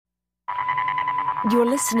You're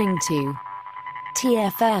listening to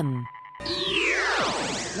TFM.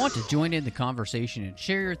 Want to join in the conversation and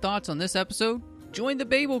share your thoughts on this episode? Join the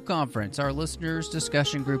Babel Conference, our listeners'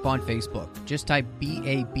 discussion group on Facebook. Just type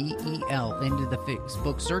BABEL into the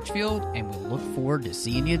Facebook search field, and we'll look forward to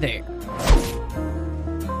seeing you there.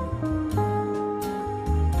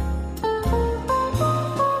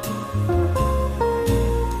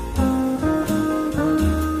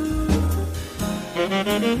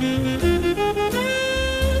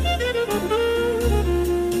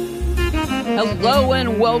 Hello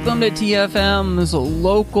and welcome to TFM's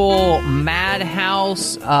local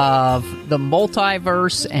madhouse of the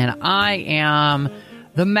multiverse, and I am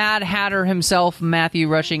the Mad Hatter himself, Matthew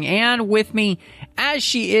Rushing, and with me, as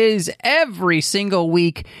she is every single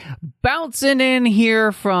week, bouncing in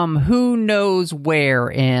here from who knows where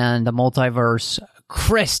in the multiverse,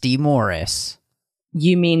 Christy Morris.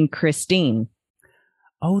 You mean Christine?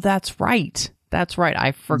 Oh, that's right. That's right.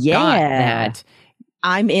 I forgot that.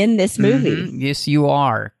 I'm in this movie. Mm-hmm. Yes, you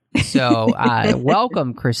are. So,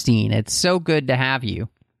 welcome, Christine. It's so good to have you.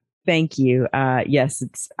 Thank you. Yes,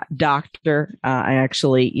 it's doctor. I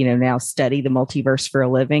actually, now study the multiverse for a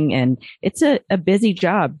living, and it's a busy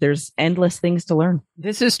job. There's endless things to learn.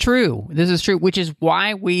 This is true, which is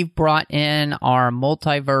why we've brought in our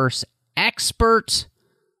multiverse expert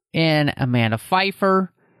in Amanda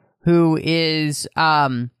Pfeiffer, who is,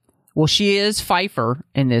 she is Pfeiffer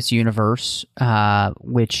in this universe,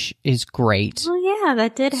 which is great. Oh, yeah,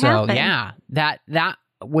 that did happen. So, yeah, that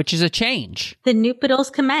which is a change. The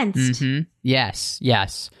Noopidals commenced. Mm-hmm. Yes.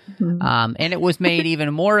 Mm-hmm. And it was made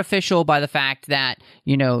even more official by the fact that,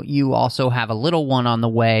 you also have a little one on the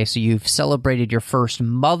way, so you've celebrated your first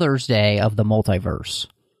Mother's Day of the multiverse.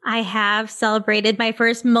 I have celebrated my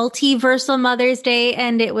first multiversal Mother's Day,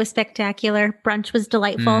 and it was spectacular. Brunch was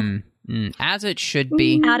delightful. As it should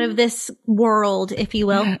be. Out of this world, if you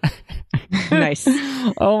will. Nice.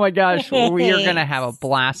 Oh my gosh. We are going to have a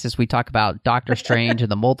blast as we talk about Doctor Strange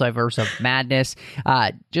and the multiverse of madness.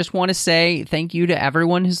 Just want to say thank you to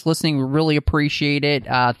everyone who's listening. We really appreciate it.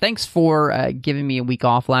 Thanks for giving me a week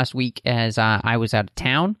off last week as I was out of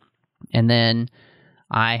town. And then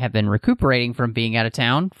I have been recuperating from being out of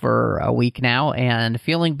town for a week now and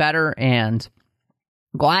feeling better and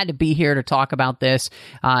glad to be here to talk about this.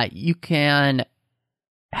 You can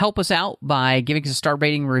help us out by giving us a star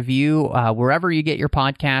rating review wherever you get your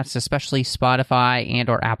podcasts, especially Spotify and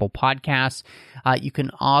or Apple Podcasts. You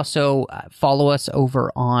can also follow us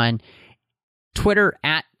over on Twitter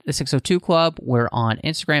at the 602 Club. We're on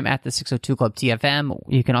Instagram at the 602 Club TFM.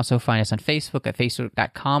 You can also find us on Facebook at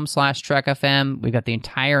facebook.com/TrekFM. We've got the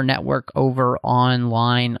entire network over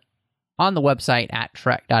online on the website at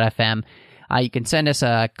trek.fm. You can send us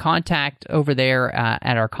a contact over there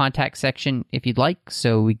at our contact section if you'd like,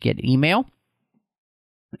 so we get email.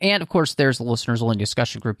 And, of course, there's a listeners-only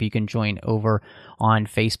discussion group you can join over on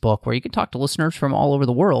Facebook where you can talk to listeners from all over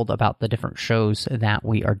the world about the different shows that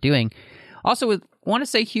we are doing. Also, we want to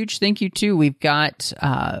say a huge thank you, too. We've got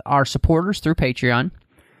our supporters through Patreon.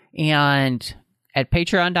 And at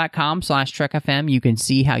patreon.com/TrekFM, you can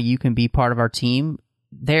see how you can be part of our team.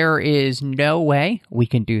 There is no way we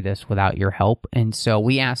can do this without your help. And so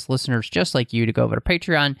we ask listeners just like you to go over to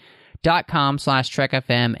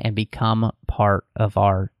patreon.com/TrekFM and become part of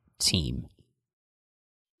our team.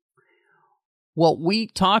 Well, we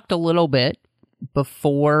talked a little bit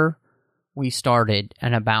before we started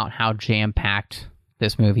and about how jam-packed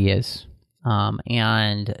this movie is.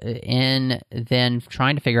 And in then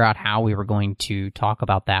trying to figure out how we were going to talk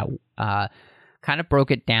about that, kind of broke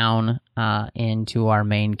it down into our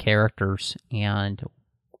main characters. And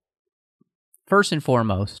first and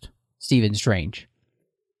foremost, Stephen Strange.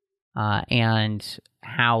 And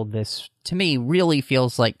how this, to me, really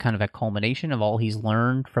feels like kind of a culmination of all he's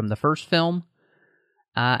learned from the first film,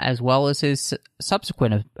 as well as his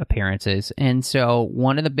subsequent appearances. And so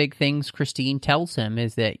one of the big things Christine tells him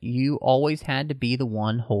is that you always had to be the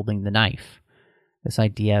one holding the knife. This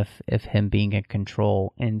idea of him being in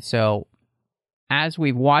control. And so as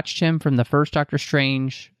we've watched him from the first Doctor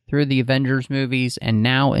Strange through the Avengers movies and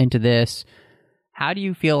now into this, how do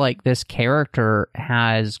you feel like this character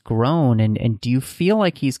has grown? And do you feel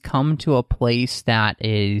like he's come to a place that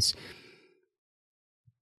is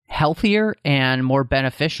healthier and more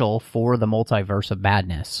beneficial for the multiverse of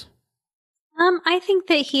madness? I think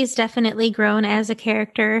that he's definitely grown as a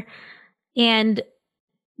character. And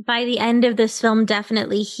by the end of this film,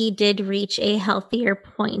 definitely he did reach a healthier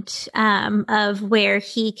point of where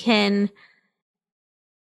he can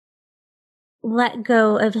let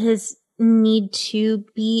go of his need to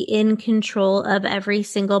be in control of every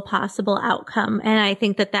single possible outcome. And I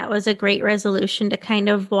think that that was a great resolution to kind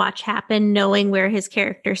of watch happen, knowing where his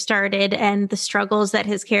character started and the struggles that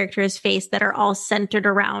his character has faced that are all centered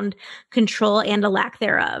around control and a lack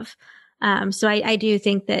thereof. So I do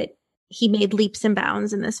think that he made leaps and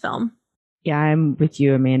bounds in this film. Yeah, I'm with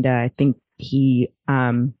you, Amanda. I think he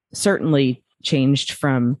certainly changed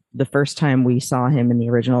from the first time we saw him in the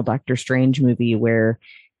original Doctor Strange movie, where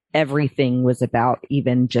everything was about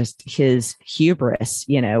even just his hubris.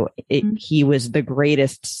 He was the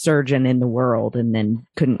greatest surgeon in the world and then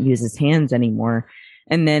couldn't use his hands anymore.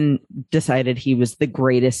 And then decided he was the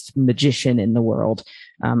greatest magician in the world,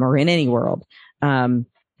 or in any world. And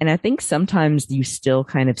I think sometimes you still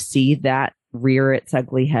kind of see that rear its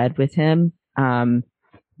ugly head with him,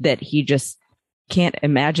 that he just can't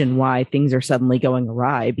imagine why things are suddenly going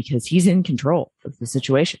awry because he's in control of the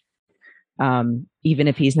situation. Even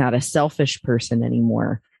if he's not a selfish person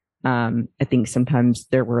anymore. I think sometimes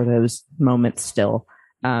there were those moments still.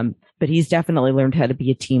 But he's definitely learned how to be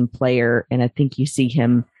a team player. And I think you see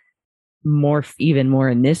him even more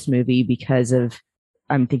in this movie because of,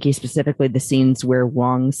 I'm thinking specifically the scenes where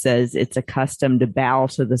Wong says it's a custom to bow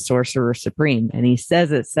to the Sorcerer Supreme. And he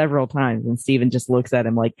says it several times. And Steven just looks at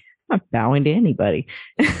him like, I'm not bowing to anybody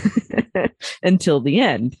until the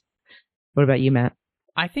end. What about you, Matt?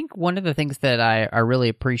 I think one of the things that I really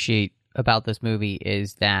appreciate about this movie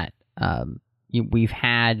is that we've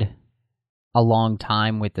had a long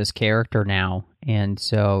time with this character now. And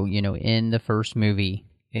so, in the first movie,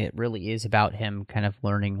 it really is about him kind of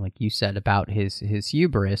learning, like you said, about his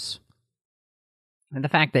hubris and the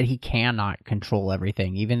fact that he cannot control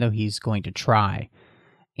everything, even though he's going to try.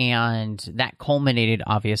 And that culminated,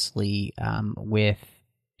 obviously, with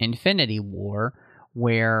Infinity War,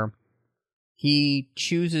 where he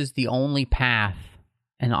chooses the only path,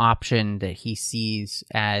 an option that he sees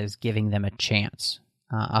as giving them a chance,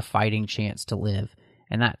 a fighting chance to live.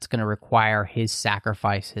 And that's going to require his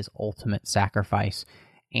sacrifice, his ultimate sacrifice.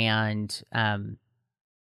 And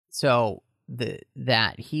so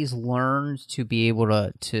that he's learned to be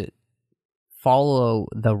able to follow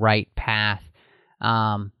the right path,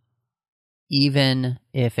 even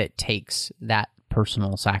if it takes that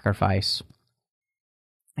personal sacrifice.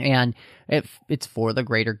 And it's for the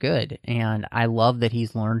greater good. And I love that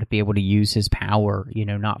he's learned to be able to use his power,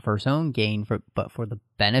 not for his own gain, but for the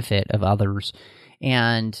benefit of others.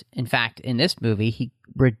 And in fact, in this movie, he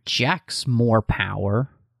rejects more power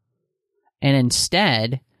and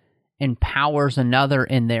instead empowers another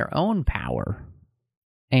in their own power.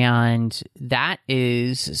 And that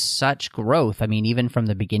is such growth. I mean, even from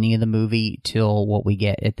the beginning of the movie till what we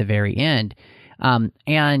get at the very end.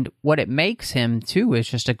 And what it makes him, too, is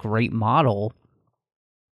just a great model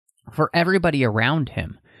for everybody around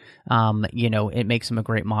him. It makes him a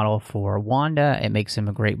great model for Wanda. It makes him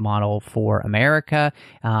a great model for America.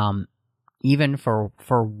 Even for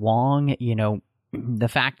Wong, the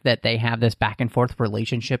fact that they have this back and forth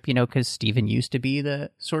relationship, because Steven used to be the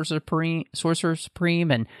Sorcerer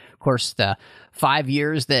Supreme. And, of course, the 5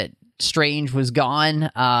 years that Strange was gone,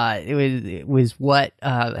 it was what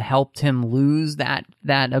helped him lose that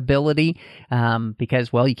ability,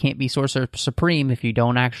 because, well, you can't be Sorcerer Supreme if you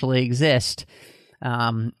don't actually exist,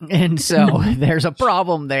 and so there's a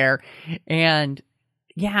problem there. And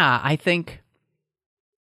yeah, I think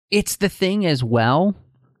it's the thing as well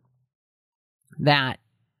that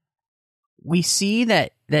we see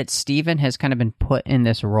that Steven has kind of been put in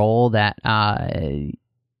this role that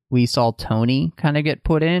we saw Tony kind of get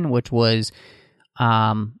put in, which was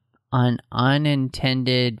an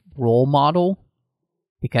unintended role model,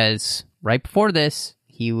 because right before this,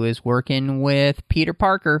 he was working with Peter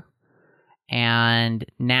Parker, and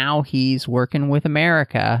now he's working with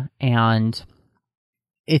America, and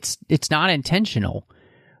it's not intentional,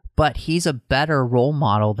 but he's a better role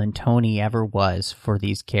model than Tony ever was for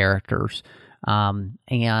these characters,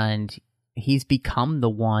 and he's become the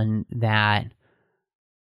one that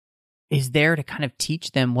is there to kind of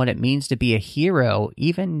teach them what it means to be a hero,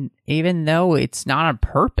 even though it's not on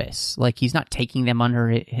purpose. Like, he's not taking them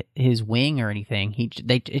under his wing or anything.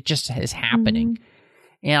 It just is happening.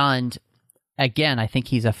 Mm-hmm. And again, I think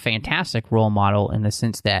he's a fantastic role model in the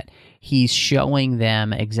sense that he's showing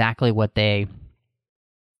them exactly what they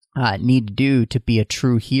need to do to be a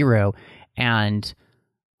true hero. And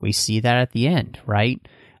we see that at the end, right?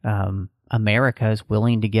 America is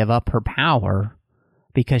willing to give up her power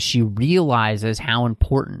because she realizes how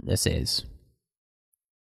important this is.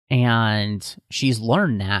 And she's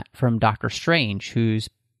learned that from Doctor Strange, who's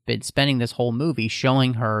been spending this whole movie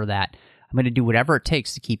showing her that I'm going to do whatever it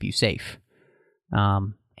takes to keep you safe.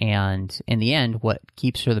 And in the end, what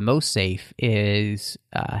keeps her the most safe is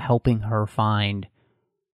helping her find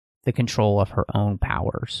the control of her own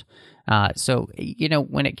powers. So,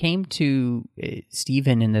 when it came to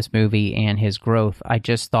Stephen in this movie and his growth, I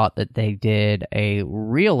just thought that they did a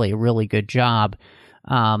really, really good job.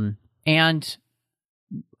 And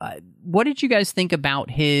what did you guys think about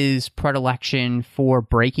his predilection for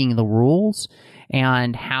breaking the rules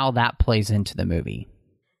and how that plays into the movie?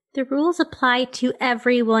 The rules apply to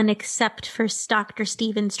everyone except for Dr.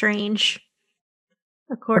 Stephen Strange,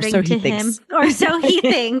 according to him. Or so he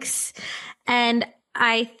thinks. And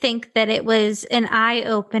I think that it was an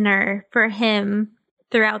eye-opener for him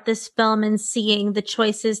throughout this film and seeing the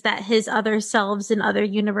choices that his other selves in other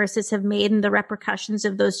universes have made and the repercussions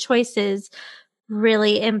of those choices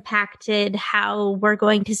really impacted how we're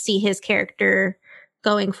going to see his character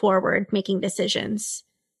going forward, making decisions.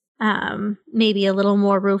 Maybe a little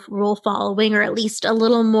more rule following, or at least a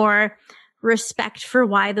little more respect for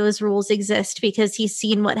why those rules exist, because he's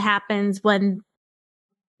seen what happens when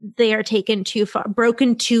they are taken too far,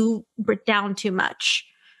 broken down too much.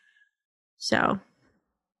 So.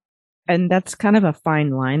 And that's kind of a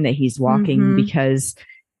fine line that he's walking, because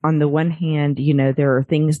on the one hand, there are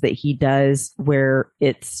things that he does where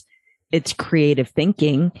it's creative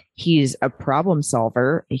thinking. He's a problem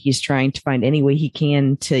solver. He's trying to find any way he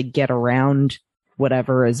can to get around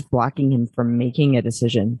whatever is blocking him from making a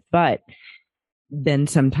decision. But then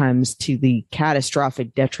sometimes to the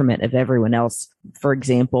catastrophic detriment of everyone else. For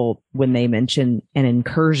example, when they mention an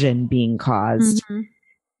incursion being caused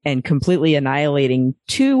and completely annihilating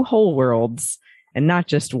 2 whole worlds, and not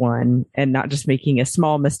just one, and not just making a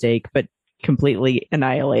small mistake, but completely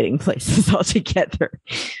annihilating places altogether.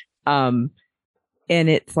 And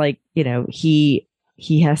it's like, he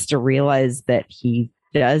has to realize that he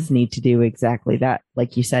does need to do exactly that.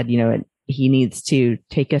 Like you said, he needs to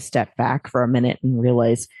take a step back for a minute and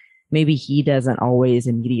realize maybe he doesn't always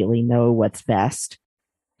immediately know what's best,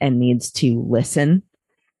 and needs to listen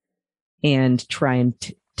and try and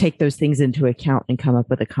take those things into account and come up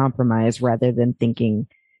with a compromise, rather than thinking,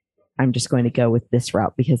 I'm just going to go with this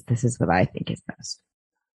route because this is what I think is best.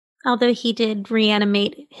 Although he did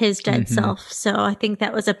reanimate his dead self. So I think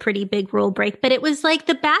that was a pretty big rule break. But it was like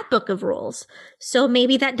the bad book of rules. So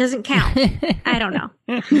maybe that doesn't count. I don't know.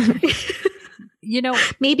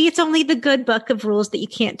 Maybe it's only the good book of rules that you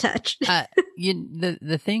can't touch.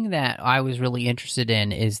 The thing that I was really interested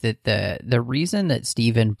in is that the reason that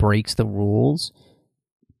Stephen breaks the rules,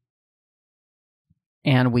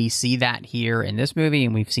 and we see that here in this movie,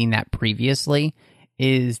 and we've seen that previously,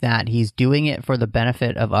 is that he's doing it for the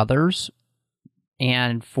benefit of others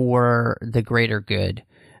and for the greater good.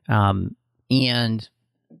 And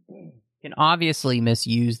can obviously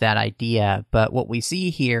misuse that idea, but what we see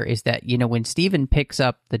here is that, when Stephen picks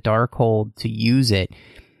up the Darkhold to use it,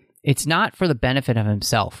 it's not for the benefit of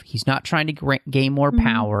himself. He's not trying to gain more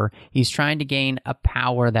power. He's trying to gain a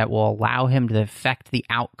power that will allow him to affect the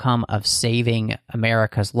outcome of saving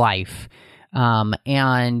America's life.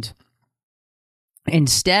 And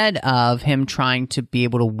instead of him trying to be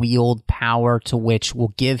able to wield power to which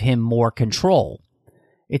will give him more control.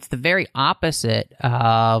 It's the very opposite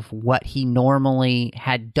of what he normally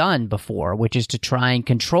had done before, which is to try and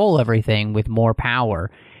control everything with more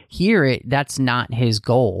power. Here, that's not his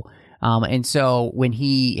goal. And so when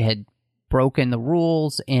he had broken the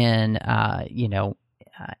rules in,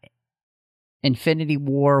 Infinity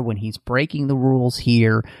War, when he's breaking the rules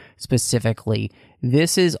here specifically,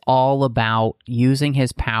 this is all about using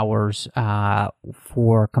his powers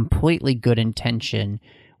for completely good intention,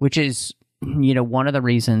 which is, one of the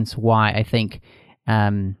reasons why I think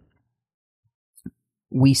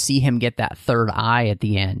we see him get that third eye at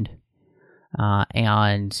the end. I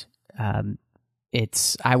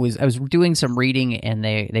was doing some reading, and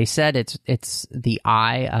they said it's the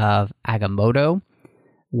eye of Agamotto,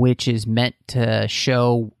 which is meant to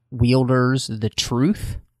show wielders the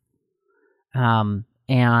truth.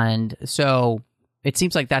 And so it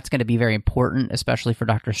seems like that's going to be very important, especially for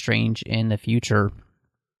Doctor Strange in the future,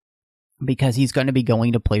 because he's going to be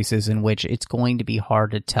going to places in which it's going to be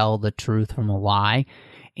hard to tell the truth from a lie,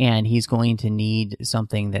 and he's going to need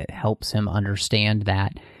something that helps him understand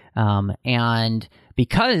that. And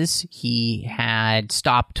because he had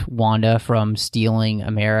stopped Wanda from stealing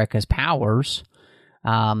America's powers,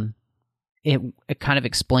 it kind of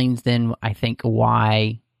explains then, I think,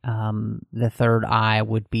 why the third eye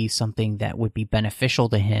would be something that would be beneficial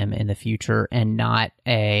to him in the future and not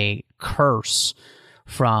a curse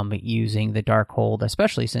from using the Darkhold,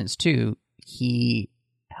 especially since, too, he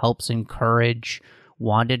helps encourage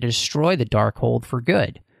Wanda to destroy the Darkhold for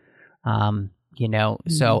good.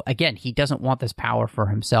 So again, he doesn't want this power for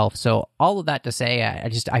himself. So all of that to say,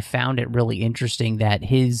 I found it really interesting that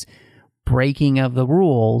his breaking of the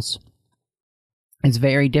rules is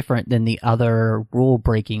very different than the other rule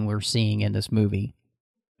breaking we're seeing in this movie.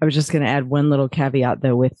 I was just going to add one little caveat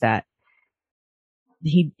though with that.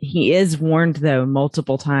 He is warned though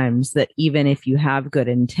multiple times that even if you have good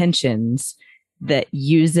intentions, that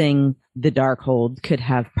using the Darkhold could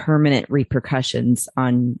have permanent repercussions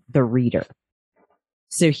on the reader.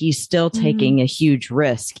 So he's still taking a huge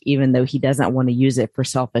risk, even though he doesn't want to use it for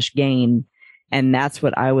selfish gain. And that's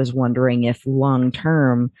what I was wondering, if long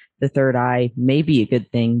term, the third eye may be a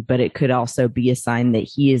good thing, but it could also be a sign that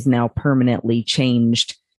he is now permanently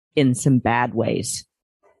changed in some bad ways.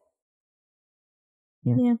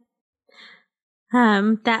 Yeah.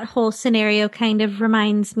 That whole scenario kind of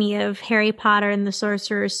reminds me of Harry Potter and the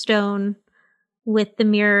Sorcerer's Stone with the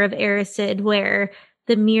Mirror of Erised, where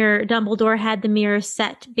Dumbledore had the mirror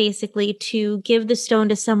set basically to give the stone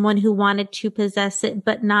to someone who wanted to possess it,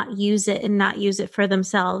 but not use it and not use it for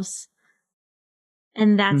themselves.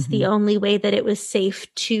 And that's the only way that it was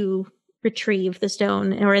safe to retrieve the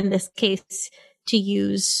stone, or in this case, to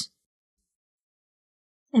use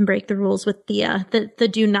and break the rules with the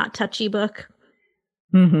do not touchy book.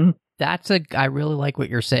 I really like what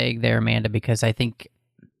you're saying there, Amanda, because I think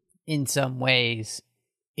in some ways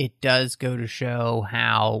it does go to show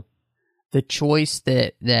how the choice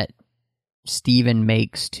that Stephen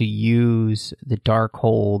makes to use the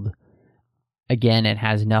Darkhold, again, it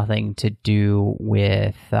has nothing to do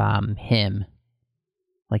with him.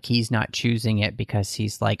 Like, he's not choosing it because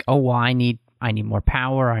he's like, oh, well, I need more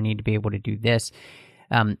power. I need to be able to do this.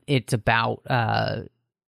 It's about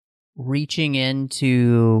reaching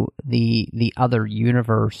into the other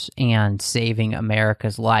universe and saving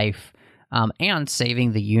America's life, and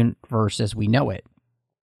saving the universe as we know it,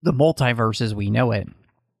 the multiverse as we know it.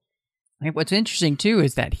 And what's interesting, too,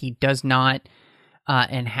 is that he does not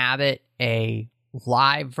inhabit a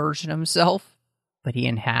live version of himself, but he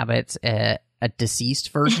inhabits a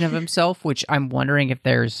deceased version of himself, which I'm wondering if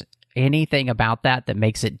there's anything about that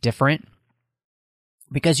makes it different.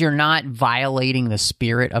 Because you're not violating the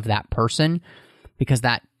spirit of that person, because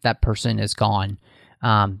that person is gone,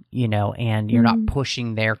 and you're not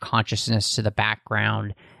pushing their consciousness to the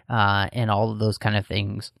background, and all of those kind of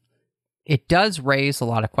things. It does raise a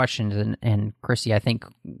lot of questions, and Chrissy, I think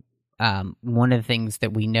one of the things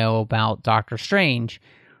that we know about Doctor Strange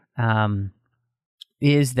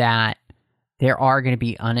is that there are going to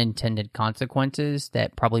be unintended consequences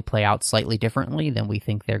that probably play out slightly differently than we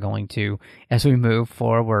think they're going to as we move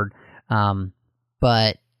forward.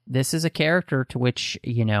 But this is a character to which,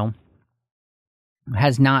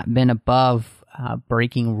 has not been above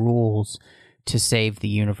breaking rules to save the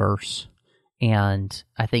universe. And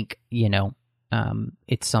I think,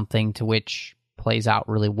 it's something to which plays out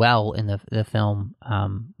really well in the film,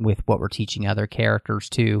 with what we're teaching other characters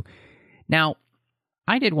too. Now,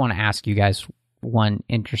 I did want to ask you guys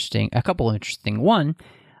a couple interesting one.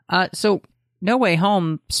 So No Way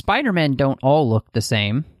Home, Spider-Men don't all look the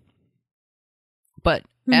same, but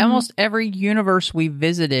almost every universe we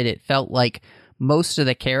visited, it felt like most of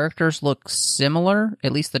the characters look similar.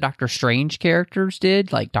 At least the Doctor Strange characters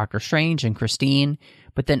did, like Doctor Strange and Christine,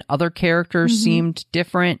 but then other characters seemed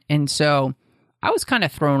different. And so I was kind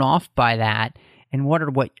of thrown off by that and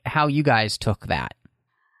wondered how you guys took that.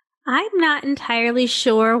 I'm not entirely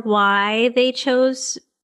sure why they chose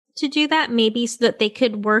to do that. Maybe so that they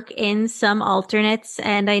could work in some alternates.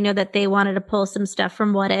 And I know that they wanted to pull some stuff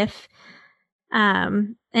from What If,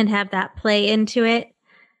 and have that play into it.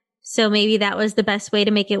 So maybe that was the best way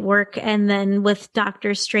to make it work. And then with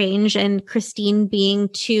Doctor Strange and Christine being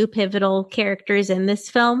two pivotal characters in this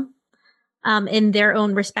film, in their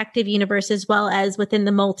own respective universe, as well as within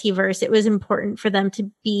the multiverse, it was important for them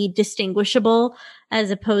to be distinguishable as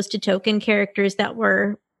opposed to token characters that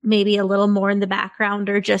were maybe a little more in the background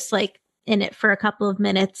or just like in it for a couple of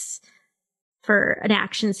minutes for an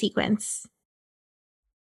action sequence.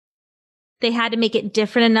 They had to make it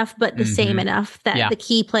different enough, but the same enough that the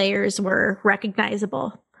key players were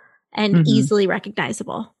recognizable and easily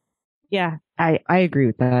recognizable. Yeah, I agree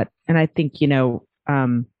with that. And I think,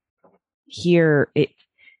 here, I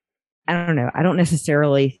don't know. I don't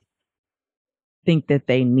necessarily think that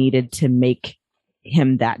they needed to make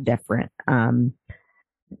him that different.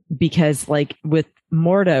 Because like with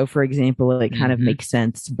Mordo, for example, it kind of makes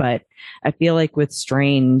sense. But I feel like with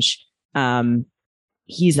Strange,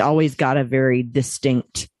 he's always got a very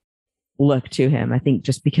distinct look to him. I think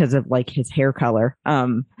just because of like his hair color.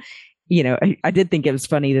 I did think it was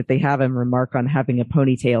funny that they have him remark on having a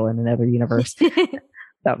ponytail in another universe.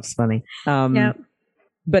 That was funny. Yep.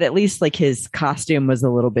 But at least like his costume was a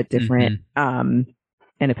little bit different. And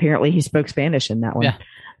apparently he spoke Spanish in that one. Yeah.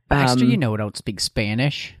 Baxter, you know I don't speak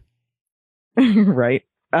Spanish. Right.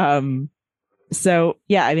 So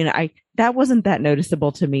yeah, I mean, that wasn't that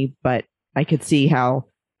noticeable to me, but I could see how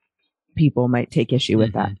people might take issue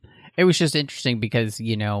with that. It was just interesting because,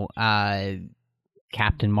 you know,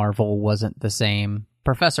 Captain Marvel wasn't the same.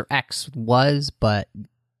 Professor X was, but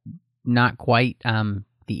not quite.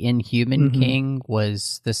 The Inhuman King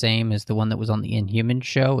was the same as the one that was on the Inhuman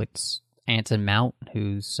show. It's Anson Mount,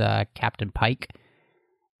 who's Captain Pike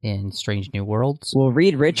in Strange New Worlds. Well,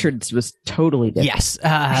 Reed Richards was totally different.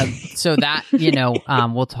 Yes. So that, you know,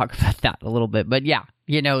 we'll talk about that a little bit. But yeah,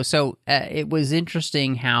 you know, so it was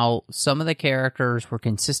interesting how some of the characters were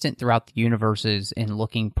consistent throughout the universes and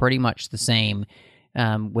looking pretty much the same,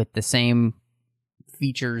 with the same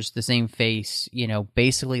features, the same face, you know,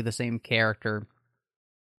 basically the same character.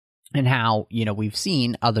 And how, you know, we've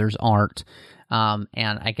seen others aren't. And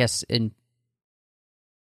I guess in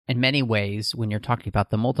many ways, when you're talking about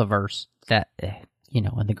the multiverse, that, you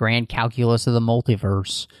know, in the grand calculus of the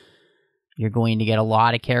multiverse, you're going to get a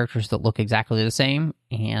lot of characters that look exactly the same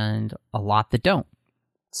and a lot that don't.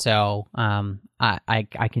 So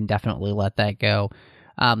I can definitely let that go.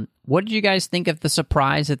 What did you guys think of the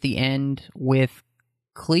surprise at the end with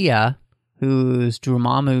Clea, who's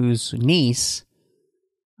Dormammu's niece,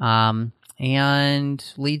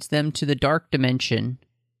 and leads them to the dark dimension,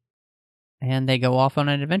 and they go off on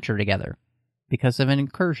an adventure together because of an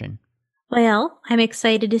incursion? Well, I'm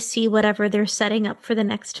excited to see whatever they're setting up for the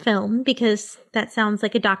next film, because that sounds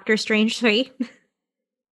like a Doctor Strange 3.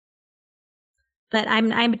 But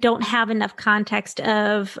I don't have enough context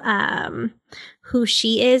of who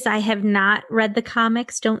she is. I have not read the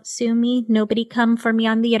comics. Don't sue me. Nobody come for me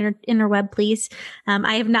on the interweb, please.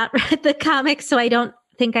 I have not read the comics, so I don't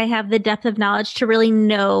think I have the depth of knowledge to really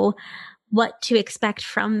know what to expect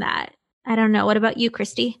from that. I don't know. What about you,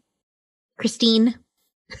 Christine?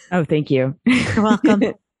 Oh, thank you. You're welcome.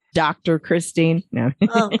 Dr. Christine. No.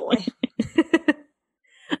 Oh, boy.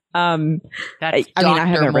 That's I mean, I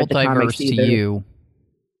haven't read the comics to either. you.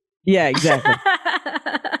 Yeah, exactly.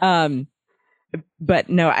 But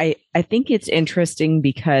no, I think it's interesting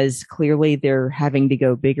because clearly they're having to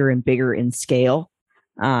go bigger and bigger in scale.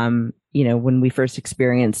 You know, when we first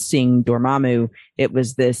experienced seeing Dormammu, it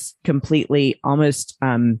was this completely almost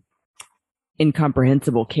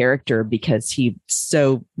incomprehensible character because he's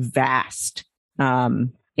so vast.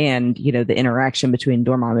 And, you know, the interaction between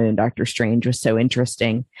Dormammu and Doctor Strange was so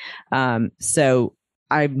interesting. So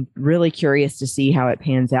I'm really curious to see how it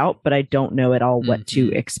pans out, but I don't know at all what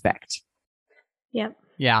to expect. Yep.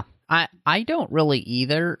 Yeah. I don't really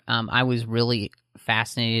either. I was really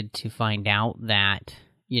fascinated to find out that,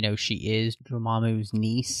 you know, she is Dormammu's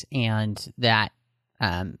niece and that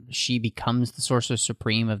she becomes the Sorcerer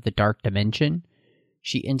Supreme of the Dark Dimension.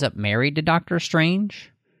 She ends up married to Doctor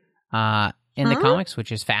Strange in the comics,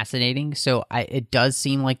 which is fascinating. So it does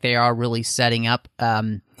seem like they are really setting up.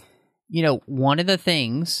 You know, one of the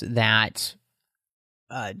things that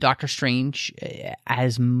Doctor Strange,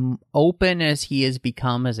 as open as he has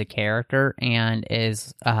become as a character and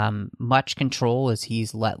as much control as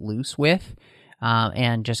he's let loose with,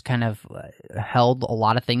 and just kind of held a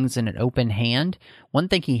lot of things in an open hand, one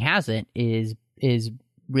thing he hasn't is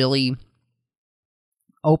really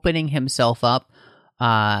opening himself up,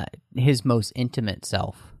 his most intimate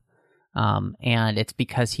self. And it's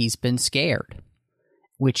because he's been scared,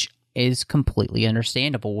 which is completely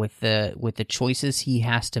understandable with the choices he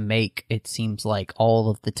has to make. It seems like all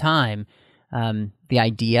of the time, the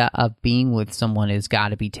idea of being with someone has got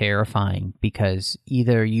to be terrifying because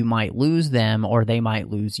either you might lose them or they might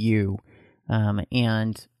lose you.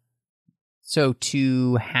 And so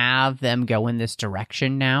to have them go in this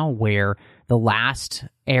direction now where the last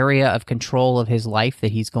area of control of his life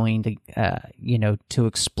that he's going to, to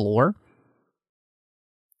explore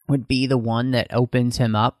would be the one that opens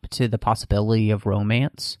him up to the possibility of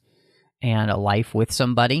romance and a life with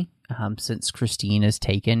somebody, since Christine is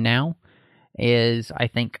taken now, is, I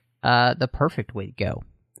think, the perfect way to go.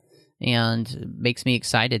 And makes me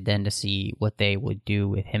excited then to see what they would do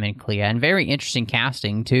with him and Clea. And very interesting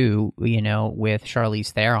casting, too, with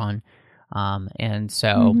Charlize Theron. And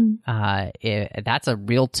so that's a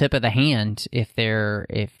real tip of the hand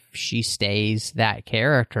if she stays that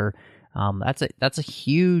character. That's a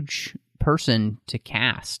huge person to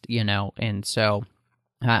cast, and so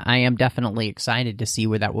I am definitely excited to see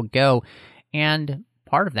where that will go. And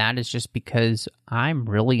part of that is just because I'm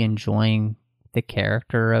really enjoying the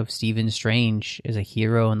character of Stephen Strange as a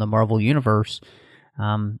hero in the Marvel Universe.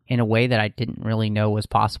 in a way that I didn't really know was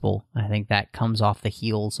possible. I think that comes off the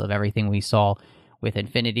heels of everything we saw with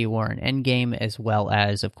Infinity War and Endgame, as well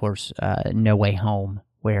as, of course, No Way Home,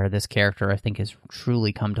 where this character, I think, has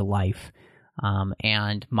truly come to life.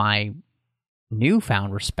 And my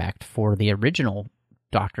newfound respect for the original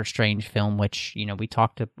Doctor Strange film, which, we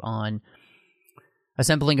talked on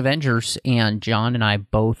Assembling Avengers, and John and I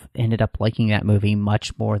both ended up liking that movie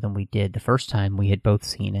much more than we did the first time we had both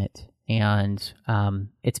seen it. And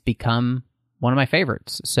it's become one of my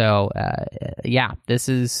favorites. So, this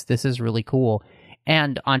is really cool.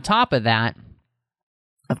 And on top of that,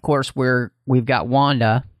 of course, we've got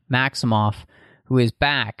Wanda Maximoff, who is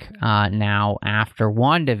back now after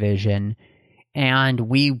WandaVision, and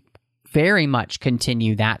we very much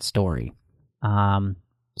continue that story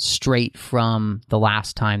straight from the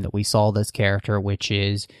last time that we saw this character, which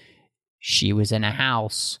is she was in a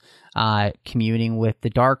house communing with the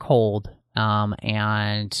Darkhold,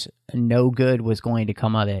 and no good was going to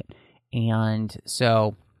come of it. And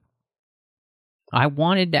so I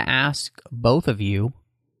wanted to ask both of you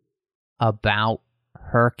about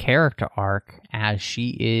her character arc, as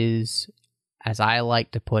she is, as I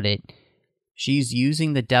like to put it, she's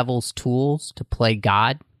using the devil's tools to play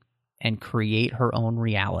God and create her own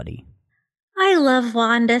reality. I love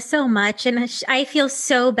Wanda so much, and I feel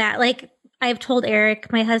so bad. Like, I've told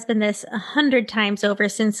Eric, my husband, this 100 times over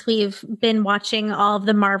since we've been watching all of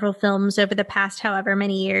the Marvel films over the past however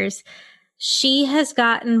many years. She has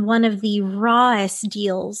gotten one of the rawest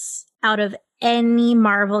deals out of any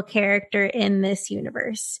Marvel character in this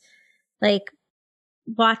universe. Like,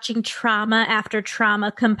 watching trauma after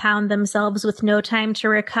trauma compound themselves with no time to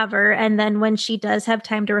recover. And then when she does have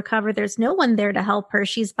time to recover, there's no one there to help her.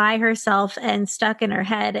 She's by herself and stuck in her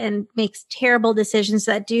head and makes terrible decisions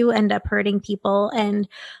that do end up hurting people. And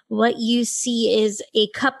what you see is a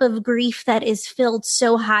cup of grief that is filled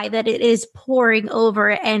so high that it is pouring over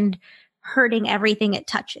and hurting everything it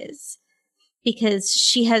touches, because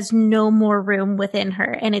she has no more room within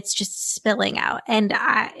her and it's just spilling out. And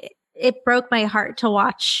it broke my heart to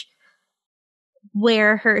watch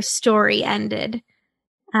where her story ended,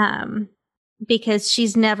 because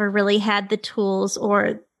she's never really had the tools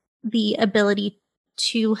or the ability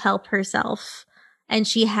to help herself. And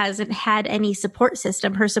she hasn't had any support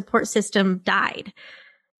system. Her support system died.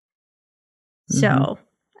 Mm-hmm. So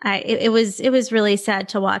it was really sad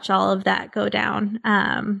to watch all of that go down,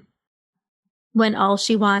 when all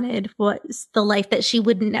she wanted was the life that she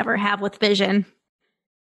would never have with Vision.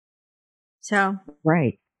 So.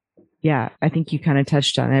 Right. Yeah. I think you kind of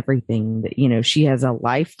touched on everything that, she has a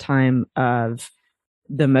lifetime of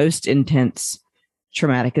the most intense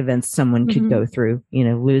traumatic events someone could go through,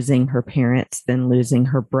 losing her parents, then losing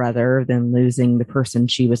her brother, then losing the person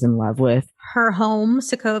she was in love with. Her home,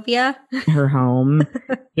 Sokovia. Her home.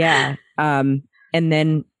 Yeah. And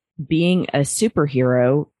then being a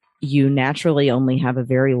superhero, you naturally only have a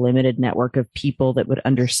very limited network of people that would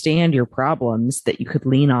understand your problems that you could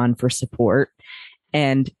lean on for support.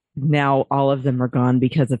 And now all of them are gone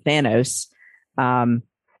because of Thanos.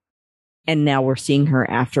 And now we're seeing her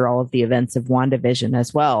after all of the events of WandaVision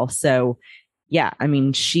as well. So yeah, I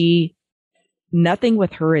mean, nothing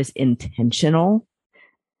with her is intentional.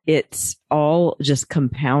 It's all just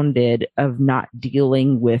compounded of not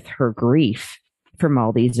dealing with her grief from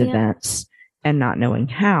all these events and not knowing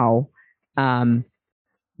how,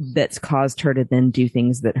 that's caused her to then do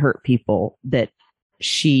things that hurt people, that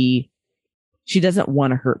she doesn't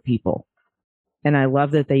want to hurt people. And I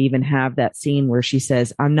love that they even have that scene where she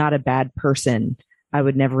says, I'm not a bad person. I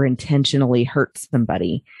would never intentionally hurt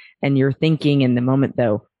somebody. And you're thinking in the moment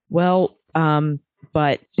though, well,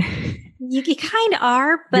 but you kind of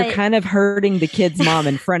are, but you're kind of hurting the kid's mom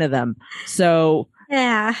in front of them. So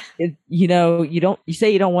yeah, you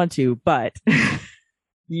say you don't want to, but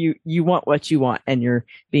you want what you want, and you're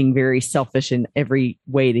being very selfish in every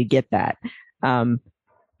way to get that.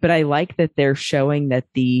 But I like that they're showing that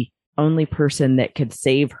the only person that could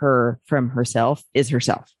save her from herself is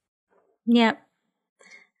herself. Yep.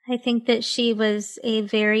 I think that she was a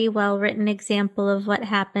very well-written example of what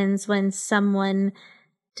happens when someone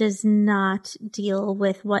does not deal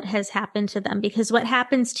with what has happened to them. Because what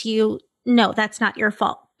happens to you, no, that's not your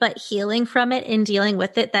fault. But healing from it and dealing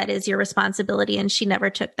with it, that is your responsibility. And she never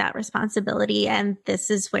took that responsibility. And this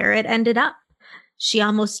is where it ended up. She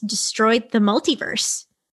almost destroyed the multiverse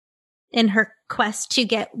in her quest to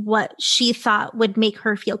get what she thought would make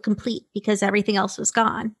her feel complete, because everything else was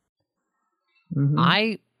gone. Mm-hmm.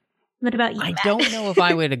 I What about you, I Matt? don't know if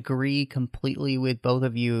I would agree completely with both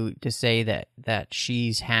of you to say that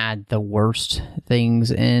she's had the worst things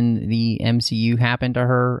in the MCU happen to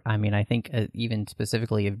her. I mean, I think even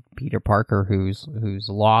specifically of Peter Parker, who's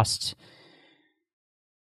lost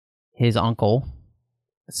his uncle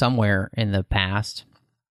somewhere in the past.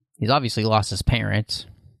 He's obviously lost his parents.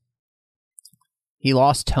 He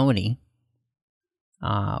lost Tony,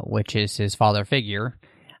 which is his father figure.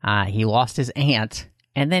 He lost his aunt.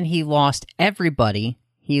 And then he lost everybody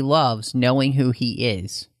he loves knowing who he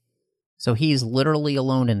is. So he's literally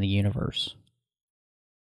alone in the universe.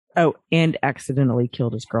 Oh, and accidentally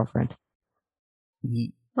killed his girlfriend.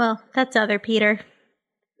 Well, that's other Peter.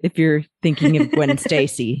 If you're thinking of Gwen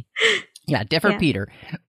Stacy. Yeah, different Peter.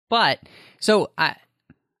 But, so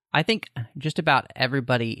I think just about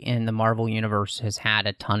everybody in the Marvel Universe has had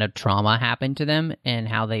a ton of trauma happen to them, and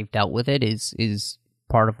how they've dealt with it is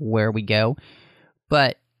part of where we go.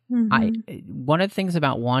 But one of the things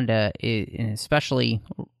about Wanda, and especially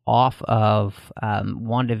off of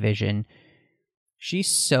WandaVision, she's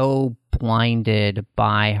so blinded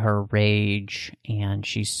by her rage, and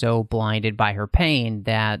she's so blinded by her pain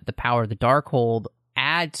that the power of the Darkhold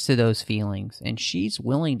adds to those feelings, and she's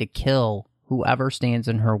willing to kill whoever stands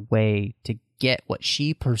in her way to get what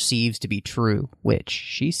she perceives to be true, which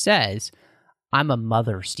she says, "I'm a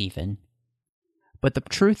mother, Stephen." But the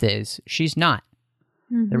truth is, she's not.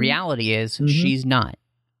 The reality is, she's not.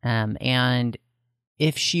 And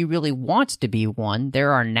if she really wants to be one,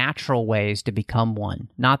 there are natural ways to become one,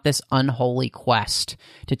 not this unholy quest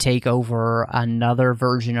to take over another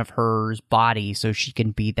version of her body so she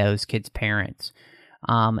can be those kids' parents.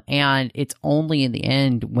 And it's only in the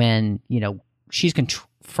end when, she's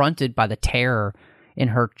confronted by the terror in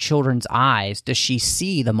her children's eyes does she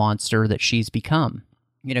see the monster that she's become.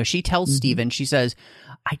 She tells Stephen, she says,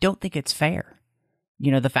 "I don't think it's fair.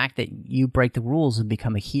 The fact that you break the rules and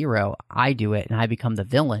become a hero, I do it and I become the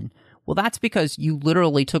villain. Well, that's because you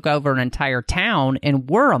literally took over an entire town and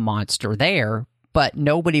were a monster there, but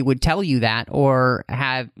nobody would tell you that or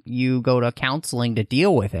have you go to counseling to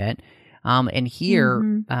deal with it. And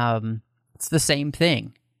here, it's the same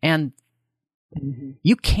thing. And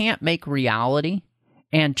you can't make reality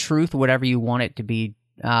and truth whatever you want it to be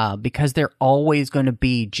because they're always going to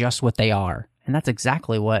be just what they are. And that's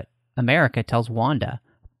exactly what America tells Wanda,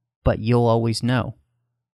 but you'll always know.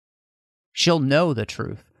 She'll know the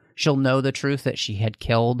truth. She'll know the truth that she had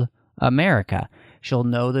killed America. She'll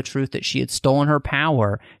know the truth that she had stolen her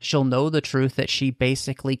power. She'll know the truth that she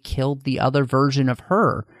basically killed the other version of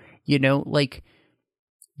her. The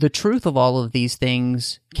truth of all of these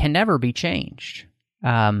things can never be changed.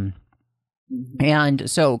 And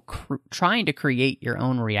so trying to create your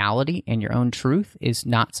own reality and your own truth is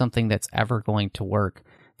not something that's ever going to work.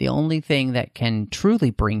 The only thing that can truly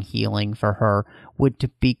bring healing for her would to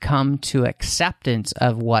become to acceptance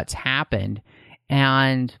of what's happened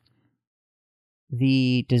and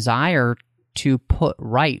the desire to put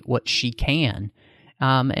right what she can.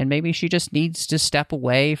 And maybe she just needs to step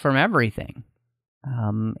away from everything.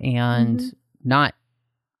 And not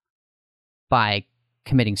by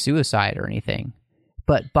committing suicide or anything,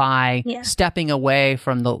 but by stepping away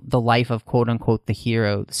from the life of quote-unquote the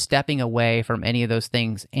hero, stepping away from any of those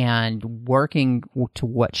things and working to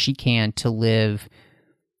what she can to live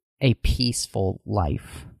a peaceful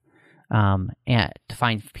life, and to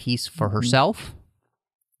find peace for herself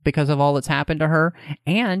because of all that's happened to her,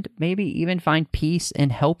 and maybe even find peace in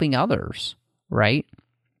helping others, right?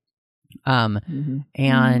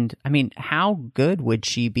 And I mean, how good would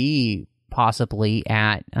she be possibly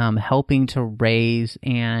at helping to raise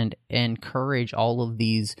and encourage all of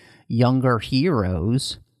these younger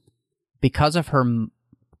heroes because of her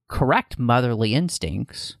correct motherly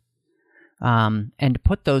instincts, and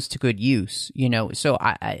put those to good use, So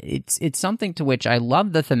it's something to which I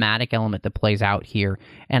love the thematic element that plays out here,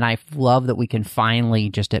 and I love that we can finally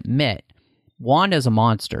just admit Wanda's a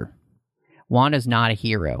monster. Wanda's not a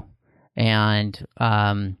hero. And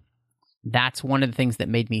that's one of the things that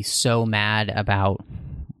made me so mad about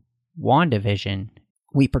WandaVision.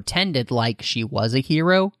 We pretended like she was a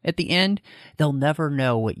hero at the end. They'll never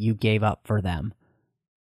know what you gave up for them.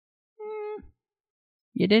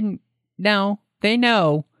 You didn't. No, they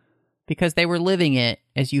know because they were living it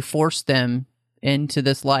as you forced them into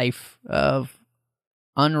this life of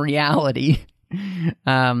unreality.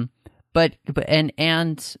 But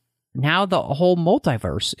now the whole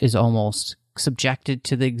multiverse is almost subjected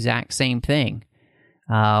to the exact same thing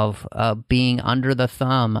of being under the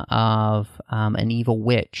thumb of an evil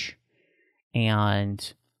witch.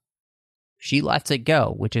 And she lets it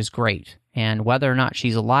go, which is great. And whether or not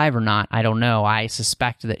she's alive or not, I don't know. I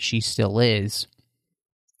suspect that she still is.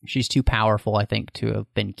 She's too powerful, I think, to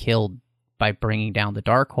have been killed by bringing down the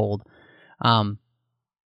Darkhold.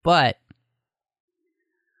 But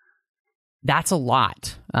that's a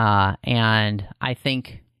lot. And I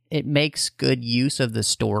think it makes good use of the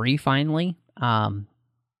story, finally. And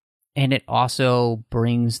it also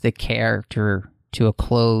brings the character to a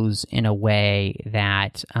close in a way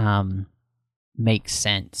that makes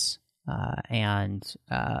sense. And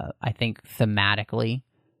I think thematically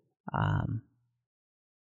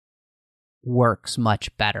works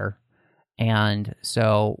much better. And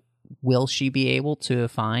so will she be able to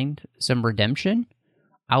find some redemption?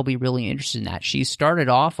 I'll be really interested in that. She started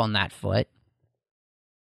off on that foot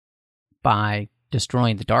by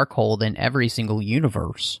destroying the Darkhold in every single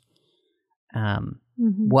universe.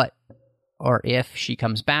 What, or if she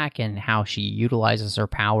comes back and how she utilizes her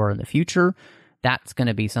power in the future, that's going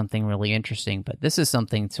to be something really interesting. But this is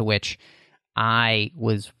something to which I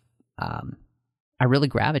was, I really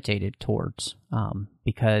gravitated towards,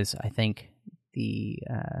 because I think the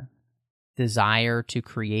desire to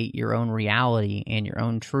create your own reality and your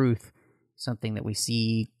own truth, something that we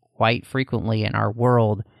see quite frequently in our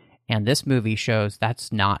world, and this movie shows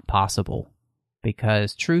that's not possible,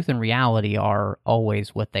 because truth and reality are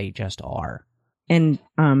always what they just are. And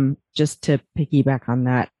just to piggyback on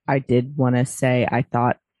that, I did want to say I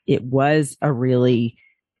thought it was a really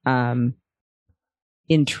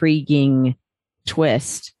intriguing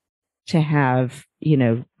twist to have, you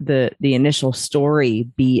know, the initial story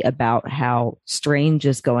be about how Strange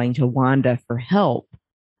is going to Wanda for help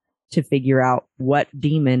to figure out what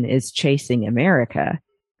demon is chasing America.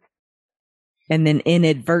 And then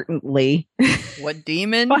inadvertently, what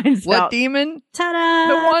demon? What out, demon? Ta-da!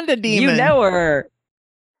 The Wanda demon. You know her.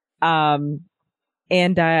 And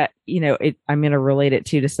you know, I'm going to relate it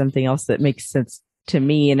to something else that makes sense to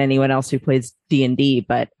me and anyone else who plays D&D.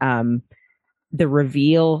 But the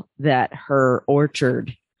reveal that her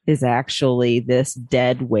orchard is actually this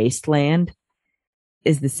dead wasteland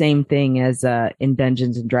is the same thing as in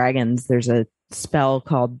Dungeons and Dragons. There's a spell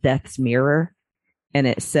called Death's Mirror. And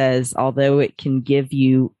it says, although it can give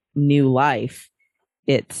you new life,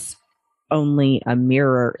 it's only a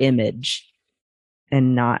mirror image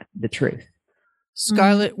and not the truth.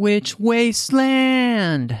 Scarlet Witch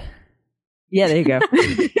Wasteland. Yeah, there you go.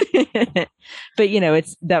 But, you know,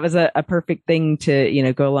 that was a perfect thing to, you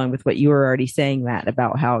know, go along with what you were already saying, Matt,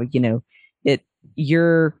 about how, you know,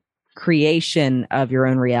 your creation of your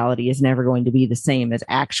own reality is never going to be the same as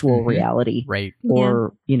actual reality, right?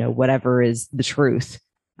 Or, you know, whatever is the truth.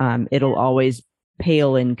 It'll always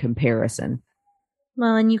pale in comparison.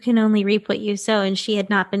 Well, and you can only reap what you sow, and she had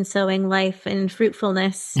not been sowing life and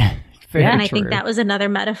fruitfulness. And I think that was another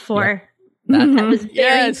metaphor that was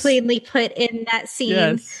very plainly put in that scene.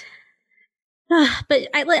 Yes. But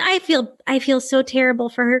I feel so terrible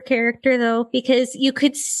for her character, though, because you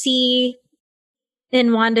could see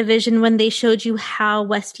in WandaVision, when they showed you how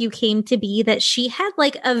Westview came to be, that she had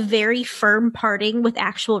like a very firm parting with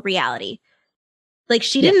actual reality. Like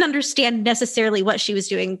she didn't understand necessarily what she was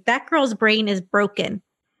doing. That girl's brain is broken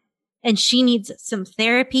and she needs some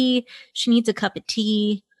therapy. She needs a cup of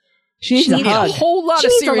tea. She needs a whole lot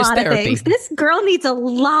of serious therapy. This girl needs a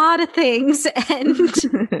lot of things.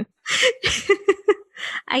 And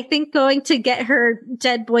I think going to get her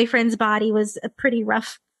dead boyfriend's body was a pretty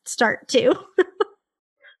rough start too.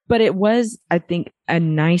 But it was, I think, a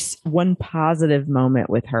nice one positive moment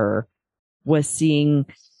with her was seeing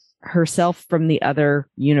herself from the other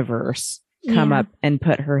universe come up and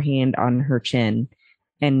put her hand on her chin,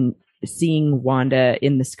 and seeing Wanda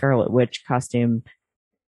in the Scarlet Witch costume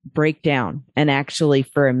break down and actually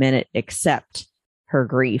for a minute accept her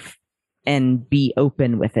grief and be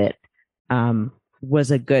open with it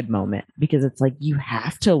was a good moment, because it's like, you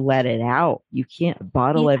have to let it out. You can't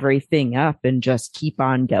bottle everything up and just keep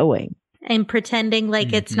on going. And pretending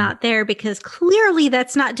like it's not there, because clearly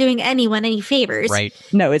that's not doing anyone any favors. Right.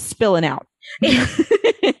 No, it's spilling out. Your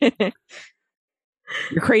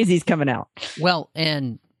crazy's coming out. Well,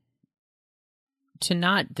 and to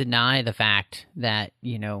not deny the fact that,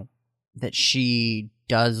 you know, that she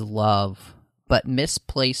does love, but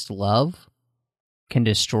misplaced love can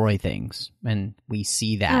destroy things, and we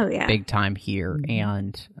see that big time here.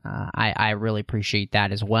 And I really appreciate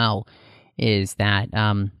that as well, is that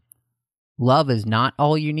love is not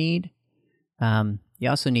all you need. You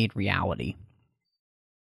also need reality.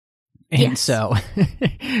 And so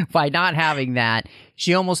by not having that,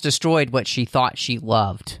 she almost destroyed what she thought she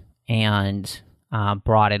loved, and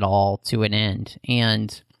brought it all to an end.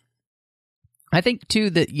 And I think too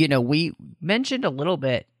that, you know, we mentioned a little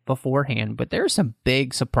bit beforehand, but there's some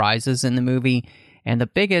big surprises in the movie. And the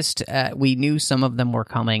biggest, we knew some of them were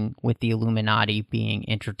coming with the Illuminati being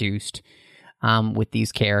introduced with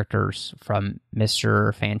these characters, from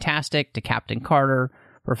Mr. Fantastic to Captain Carter,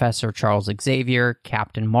 Professor Charles Xavier,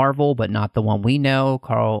 Captain Marvel, but not the one we know,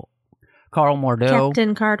 Carl Mordeau,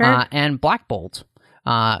 Captain Carter, and Black Bolt,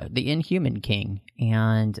 the Inhuman King.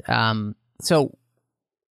 And so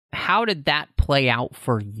how did that play out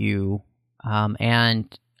for you?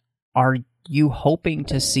 And are you hoping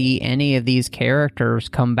to see any of these characters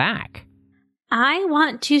come back? I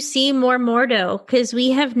want to see more Mordo, because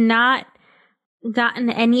we have not gotten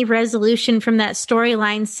any resolution from that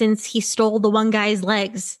storyline since he stole the one guy's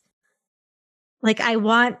legs. Like, I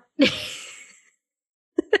want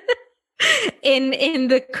in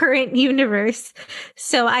the current universe.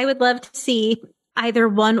 So I would love to see either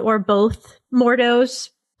one or both Mordos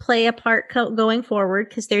play a part going forward,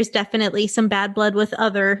 because there's definitely some bad blood with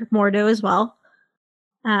other Mordo as well.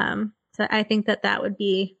 So I think that would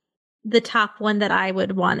be the top one that I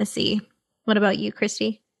would want to see. What about you,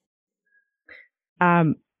 Christy?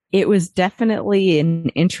 It was definitely an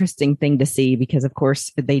interesting thing to see, because of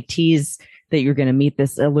course they tease that you're going to meet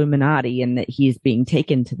this Illuminati and that he's being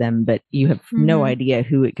taken to them, but you have no idea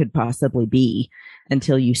who it could possibly be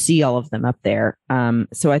until you see all of them up there.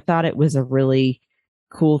 So I thought it was a really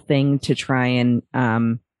cool thing to try and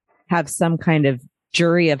have some kind of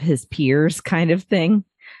jury of his peers kind of thing.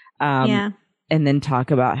 And then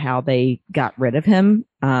talk about how they got rid of him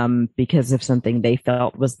because of something they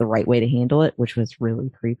felt was the right way to handle it, which was really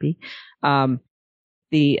creepy.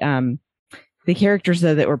 The characters,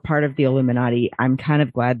 though, that were part of the Illuminati, I'm kind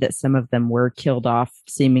of glad that some of them were killed off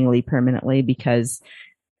seemingly permanently, because,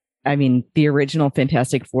 I mean, the original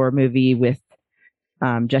Fantastic Four movie with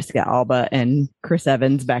Jessica Alba and Chris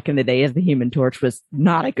Evans back in the day as the Human Torch was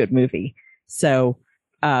not a good movie. So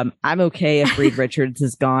I'm okay if Reed Richards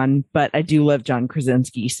is gone, but I do love John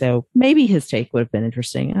Krasinski, so maybe his take would have been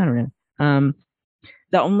interesting. I don't know.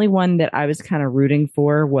 The only one that I was kind of rooting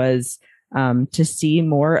for was to see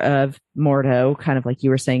more of Mordo, kind of like you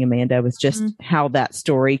were saying, Amanda, was just how that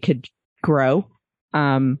story could grow,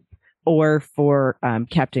 or for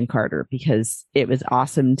Captain Carter, because it was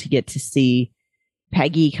awesome to get to see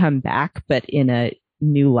Peggy come back, but in a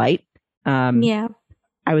new light.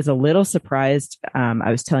 I was a little surprised.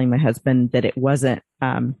 I was telling my husband that it wasn't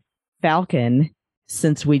Falcon,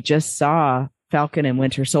 since we just saw Falcon and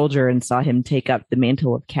Winter Soldier and saw him take up the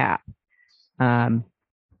mantle of Cap.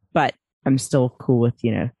 But I'm still cool with,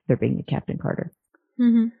 there being a Captain Carter.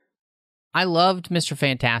 I loved Mr.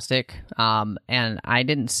 Fantastic, and I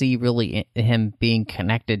didn't see really him being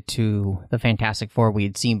connected to the Fantastic Four we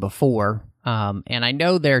had seen before. And I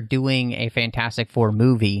know they're doing a Fantastic Four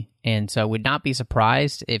movie, and so would not be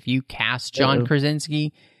surprised if you cast John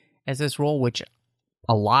Krasinski as this role, which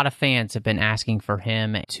a lot of fans have been asking for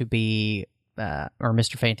him to be, or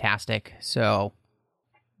Mr. Fantastic. So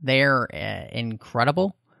they're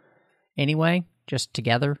incredible anyway, just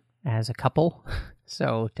together as a couple.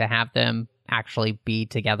 So to have them actually be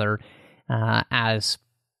together as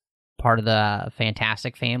part of the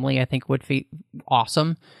Fantastic family, I think would be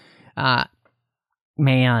awesome.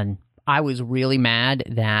 Man, I was really mad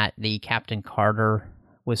that the Captain Carter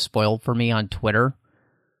was spoiled for me on Twitter.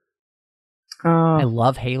 I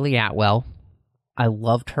love Haley Atwell. I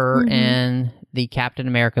loved her in the Captain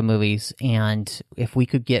America movies, and if we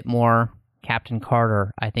could get more Captain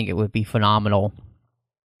Carter, I think it would be phenomenal.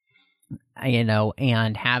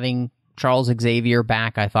 And having Charles Xavier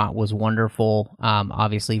back, I thought was wonderful.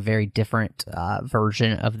 Obviously, very different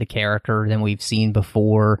version of the character than we've seen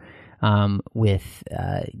before. With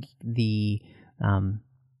the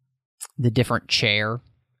different chair,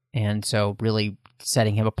 and so really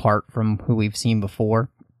setting him apart from who we've seen before.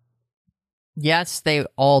 Yes, they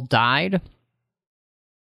all died,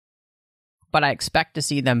 but I expect to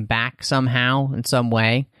see them back somehow in some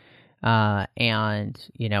way. And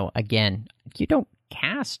again, you don't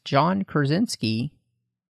cast John Krasinski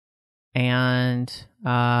and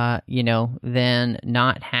then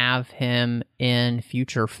not have him in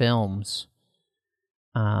future films.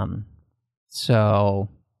 So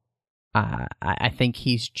I think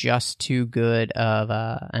he's just too good of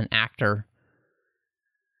an actor.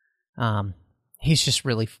 He's just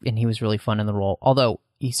he was really fun in the role. Although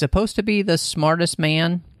he's supposed to be the smartest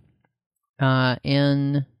man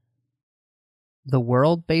in the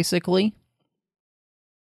world, basically.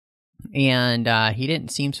 And he didn't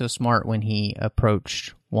seem so smart when he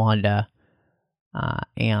approached Wanda.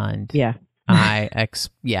 And I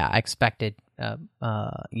expected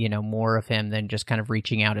more of him than just kind of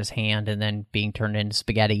reaching out his hand and then being turned into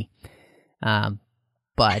spaghetti. But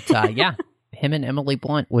But yeah, him and Emily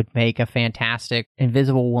Blunt would make a fantastic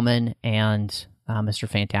Invisible Woman and Mr.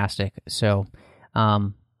 Fantastic. So,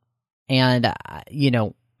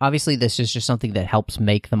 obviously this is just something that helps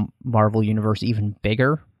make the Marvel Universe even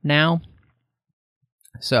bigger now.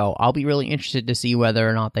 So I'll be really interested to see whether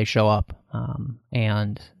or not they show up.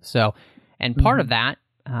 And part of that,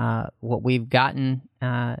 what we've gotten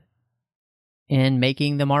in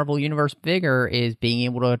making the Marvel Universe bigger is being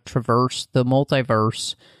able to traverse the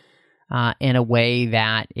multiverse in a way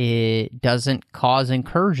that it doesn't cause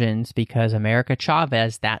incursions, because America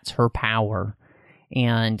Chavez, that's her power.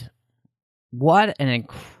 And what an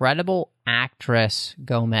incredible actress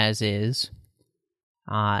Gomez is.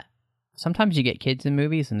 Sometimes you get kids in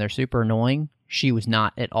movies and they're super annoying. She was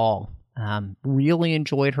not at all. Really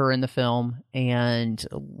enjoyed her in the film and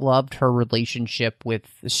loved her relationship with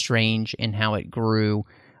Strange and how it grew.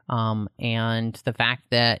 And the fact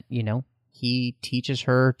that, he teaches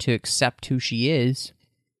her to accept who she is,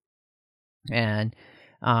 and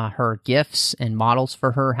her gifts and models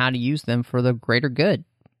for her how to use them for the greater good.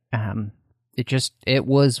 It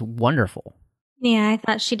was wonderful. Yeah, I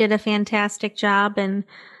thought she did a fantastic job, and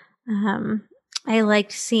I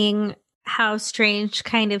liked seeing how Strange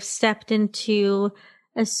kind of stepped into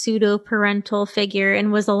a pseudo-parental figure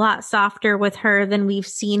and was a lot softer with her than we've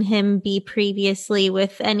seen him be previously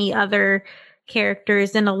with any other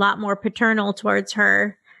characters, and a lot more paternal towards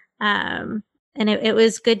her. And it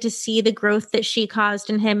was good to see the growth that she caused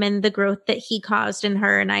in him and the growth that he caused in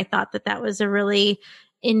her. And I thought that was a really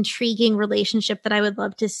intriguing relationship that I would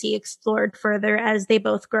love to see explored further as they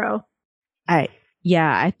both grow. I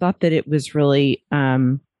thought that it was really a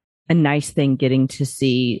nice thing getting to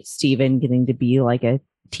see Steven getting to be like a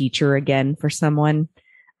teacher again for someone.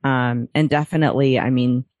 And definitely,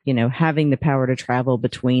 having the power to travel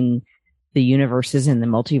between the universes in the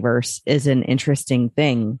multiverse is an interesting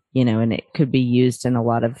thing, and it could be used in a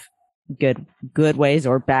lot of good ways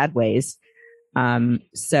or bad ways.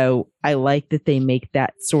 So I like that they make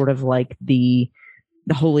that sort of like the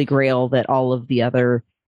holy grail that all of the other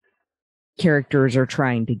characters are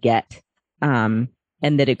trying to get, and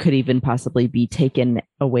that it could even possibly be taken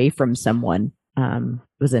away from someone,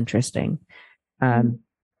 was interesting.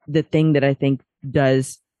 The thing that I think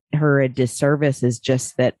does her a disservice is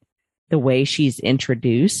just that the way she's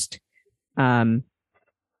introduced. I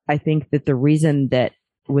think that the reason that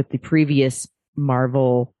with the previous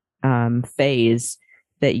Marvel phase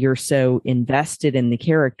that you're so invested in the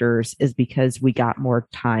characters is because we got more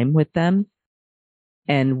time with them,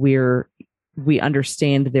 and we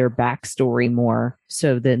understand their backstory more.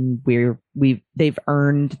 So then they've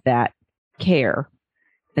earned that care.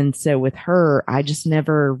 And so with her, I just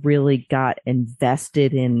never really got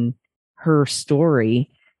invested in her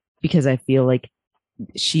story, because I feel like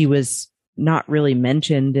she was not really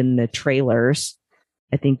mentioned in the trailers.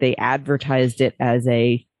 I think they advertised it as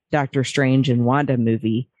a Doctor Strange and Wanda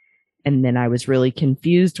movie. And then I was really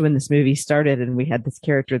confused when this movie started and we had this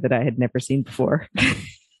character that I had never seen before.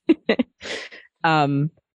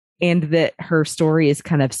 And that her story is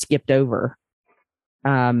kind of skipped over.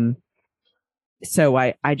 So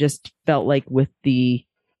I just felt like with the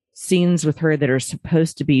scenes with her that are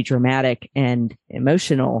supposed to be dramatic and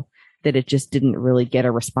emotional, that it just didn't really get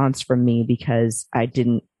a response from me, because I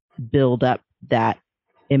didn't build up that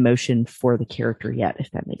emotion for the character yet, if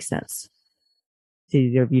that makes sense. Did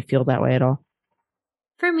either of you feel that way at all?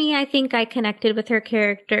 For me, I think I connected with her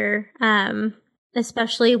character,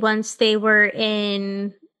 especially once they were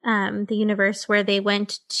in the universe where they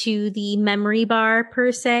went to the memory bar,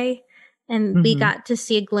 per se. And we got to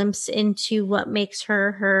see a glimpse into what makes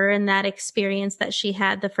her her, and that experience that she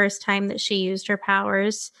had the first time that she used her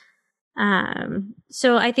powers.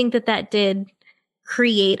 So I think that did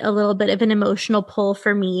create a little bit of an emotional pull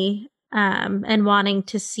for me, and wanting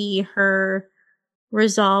to see her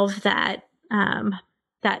resolve that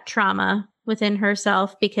trauma within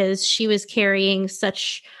herself, because she was carrying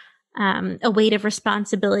such a weight of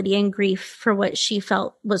responsibility and grief for what she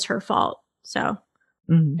felt was her fault. So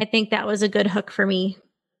I think that was a good hook for me.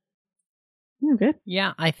 Oh, good.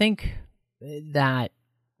 Yeah, I think that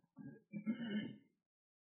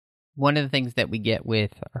one of the things that we get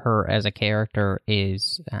with her as a character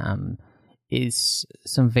is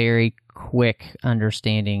some very quick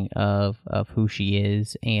understanding of who she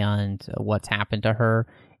is and what's happened to her.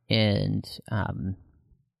 And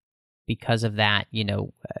because of that,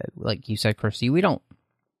 like you said, Christy, we don't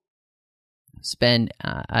spend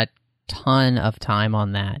a ton of time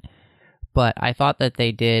on that, but I thought that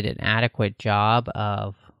they did an adequate job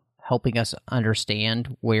of helping us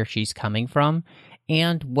understand where she's coming from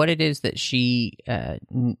and what it is that she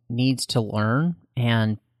needs to learn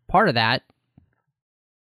And part of that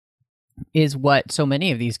is what so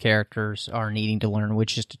many of these characters are needing to learn,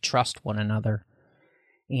 which is to trust one another.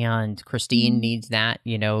 And Christine needs that,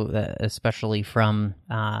 especially from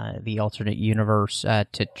the alternate universe,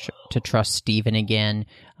 to trust Steven again.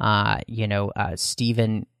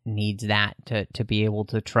 Steven needs that to be able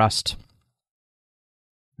to trust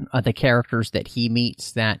the characters that he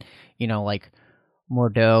meets, that, like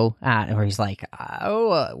Mordeaux, where he's like,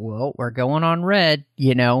 well, we're going on red,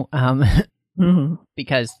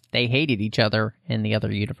 because they hated each other in the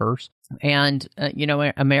other universe. And,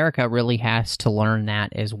 America really has to learn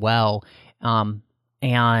that as well.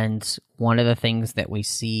 And one of the things that we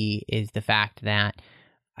see is the fact that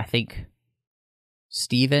I think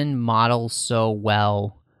Steven models so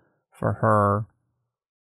well for her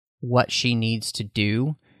what she needs to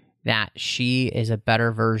do, that she is a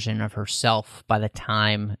better version of herself by the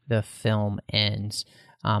time the film ends.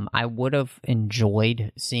 I would have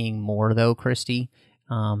enjoyed seeing more, though, Christy.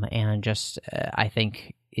 And just, I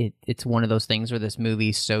think it's one of those things where this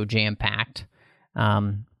movie's so jam-packed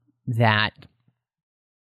that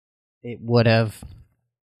it would have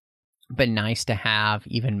been nice to have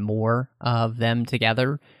even more of them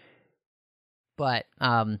together. But,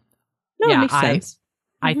 it makes sense.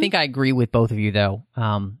 I think I agree with both of you, though.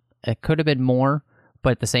 It could have been more,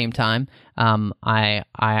 but at the same time, I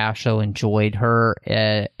also enjoyed her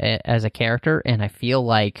as a character, and I feel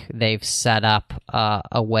like they've set up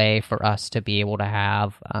a way for us to be able to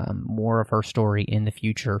have more of her story in the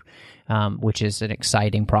future, which is an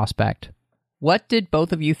exciting prospect. What did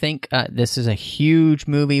both of you think? This is a huge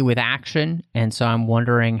movie with action, and so I'm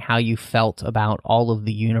wondering how you felt about all of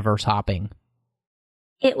the universe hopping.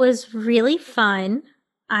 It was really fun.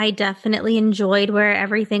 I definitely enjoyed where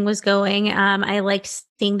everything was going. I liked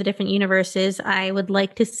seeing the different universes. I would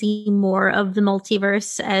like to see more of the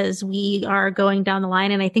multiverse as we are going down the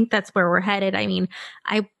line. And I think that's where we're headed. I mean,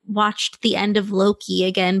 I watched the end of Loki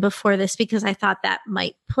again before this because I thought that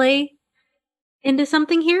might play into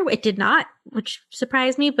something here. It did not, which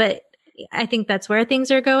surprised me, but I think that's where things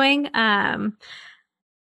are going. I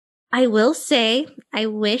will say, I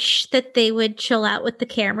wish that they would chill out with the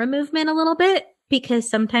camera movement a little bit, because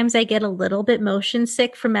sometimes I get a little bit motion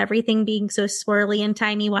sick from everything being so swirly and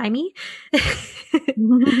timey-wimey.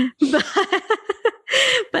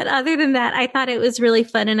 But other than that, I thought it was really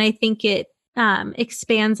fun, and I think it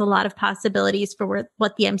expands a lot of possibilities for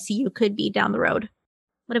what the MCU could be down the road.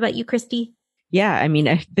 What about you, Christy? Yeah, I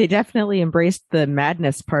mean, they definitely embraced the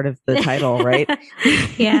madness part of the title, right?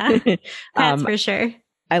 Yeah, that's for sure.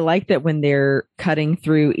 I like that when they're cutting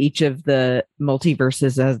through each of the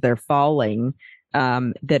multiverses as they're falling,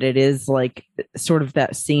 that it is like sort of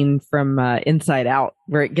that scene from Inside Out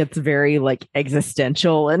where it gets very like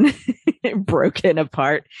existential and broken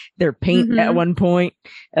apart. Their paint at one point,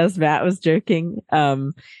 as Matt was joking,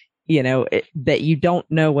 that you don't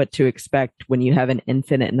know what to expect when you have an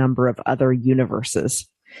infinite number of other universes.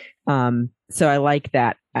 So I like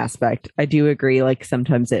that aspect. I do agree, like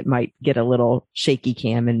sometimes it might get a little shaky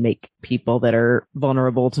cam and make people that are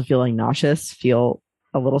vulnerable to feeling nauseous feel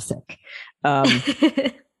a little sick. But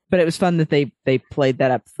it was fun that they played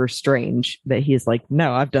that up for Strange, that he's like,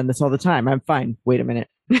 no, I've done this all the time. I'm fine. Wait a minute.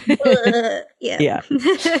 Yeah.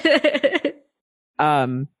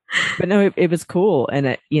 But no, it was cool.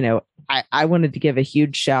 And I wanted to give a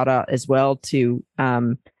huge shout out as well to,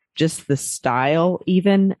 just the style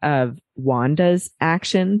even of Wanda's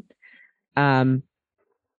action.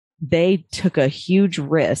 They took a huge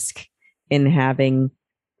risk in having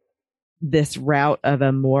this route of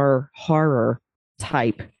a more horror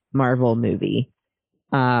type Marvel movie.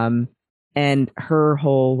 And her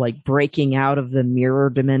whole like breaking out of the mirror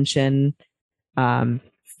dimension,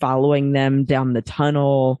 following them down the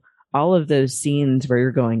tunnel, all of those scenes where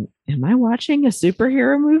you're going, am I watching a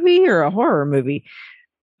superhero movie or a horror movie?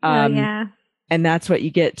 Yeah. And that's what you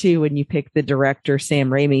get to when you pick the director, Sam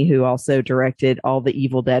Raimi, who also directed all the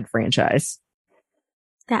Evil Dead franchise.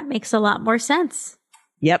 That makes a lot more sense.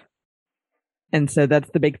 Yep. And so that's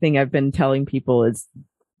the big thing I've been telling people is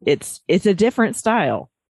it's a different style.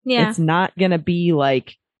 Yeah. It's not going to be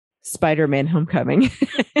like Spider-Man Homecoming.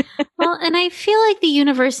 Well, and I feel like the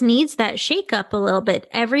universe needs that shakeup a little bit.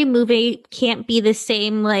 Every movie can't be the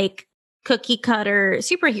same, like, cookie cutter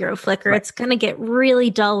superhero flicker. Right. It's going to get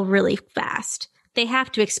really dull really fast. They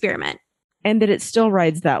have to experiment. And that it still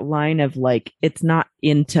rides that line of like, it's not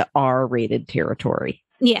into R-rated territory.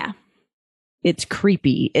 Yeah. It's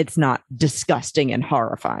creepy. It's not disgusting and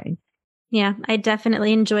horrifying. Yeah, I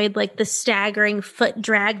definitely enjoyed like the staggering foot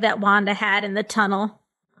drag that Wanda had in the tunnel.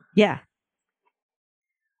 Yeah.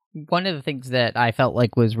 One of the things that I felt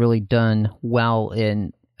like was really done well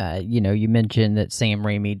in, you mentioned that Sam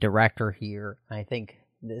Raimi, director here. I think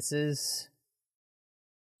this is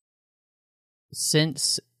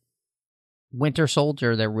since Winter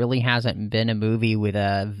Soldier, there really hasn't been a movie with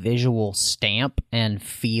a visual stamp and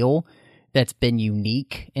feel that's been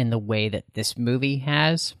unique in the way that this movie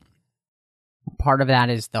has. Part of that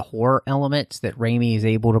is the horror elements that Raimi is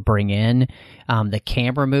able to bring in, the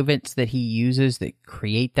camera movements that he uses that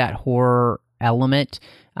create that horror element,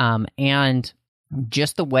 and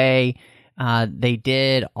just the way they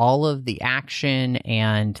did all of the action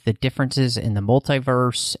and the differences in the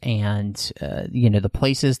multiverse and, the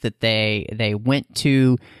places that they went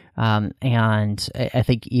to. And I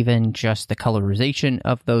think even just the colorization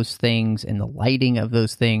of those things and the lighting of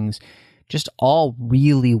those things, just all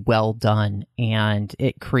really well done. And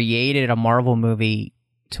it created a Marvel movie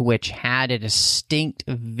to which had a distinct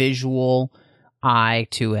visual eye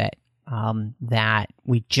to it that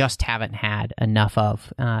we just haven't had enough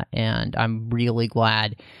of. And I'm really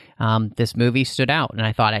glad this movie stood out. And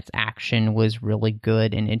I thought its action was really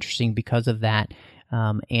good and interesting because of that.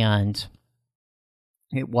 And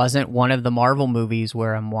it wasn't one of the Marvel movies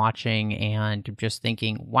where I'm watching and just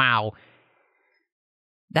thinking, wow,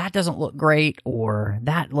 that doesn't look great, or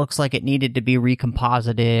that looks like it needed to be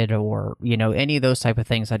recomposited, or, any of those type of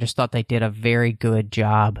things. I just thought they did a very good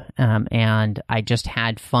job, and I just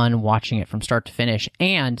had fun watching it from start to finish.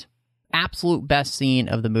 And absolute best scene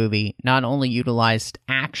of the movie, not only utilized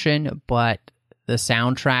action, but the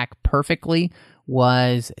soundtrack perfectly,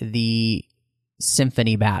 was the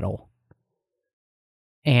symphony battle.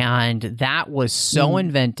 And that was so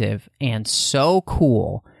inventive and so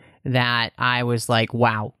cool that I was like,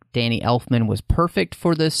 wow, Danny Elfman was perfect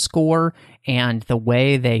for this score, and the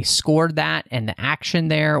way they scored that and the action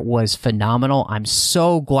there was phenomenal. I'm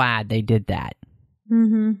so glad they did that.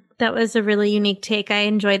 Mm-hmm. That was a really unique take. I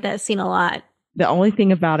enjoyed that scene a lot. The only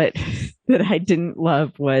thing about it that I didn't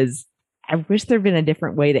love was I wish there'd been a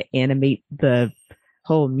different way to animate the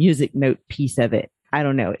whole music note piece of it. I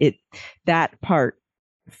don't know. That part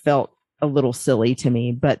felt a little silly to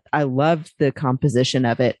me, but I loved the composition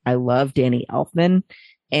of it. I love Danny Elfman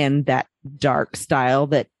and that dark style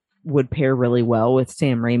that would pair really well with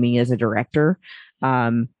Sam Raimi as a director.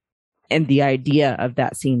 And the idea of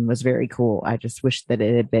that scene was very cool. I just wish that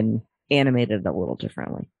it had been animated a little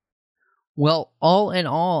differently. Well, all in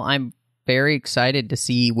all, I'm very excited to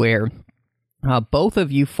see where both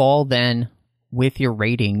of you fall then with your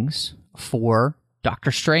ratings for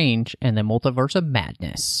Doctor Strange and the Multiverse of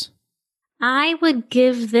Madness. I would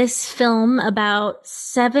give this film about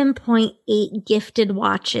 7.8 gifted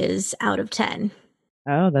watches out of 10.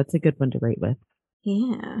 Oh, that's a good one to rate with.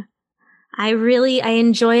 Yeah. I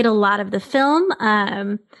enjoyed a lot of the film.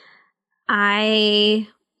 I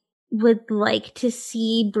would like to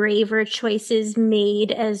see braver choices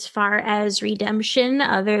made as far as redemption,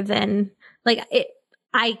 other than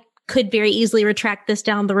I could very easily retract this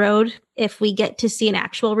down the road if we get to see an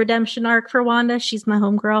actual redemption arc for Wanda. She's my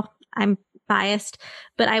homegirl. I'm biased,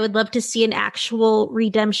 but I would love to see an actual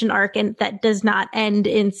redemption arc and that does not end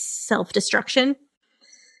in self-destruction.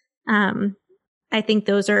 I think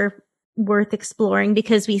those are worth exploring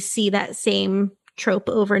because we see that same trope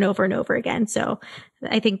over and over and over again. So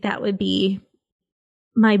I think that would be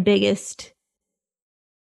my biggest.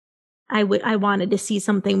 I wanted to see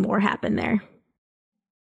something more happen there.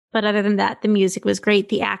 But other than that, the music was great.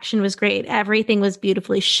 The action was great. Everything was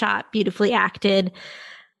beautifully shot, beautifully acted.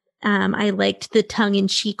 I liked the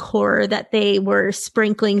tongue-in-cheek horror that they were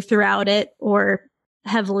sprinkling throughout it, or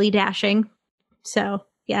heavily dashing. So,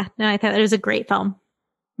 yeah, no, I thought it was a great film.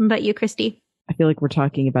 What about you, Christy? I feel like we're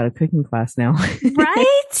talking about a cooking class now.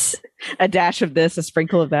 Right? A dash of this, a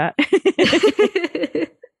sprinkle of that.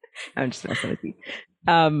 I'm just messing with you.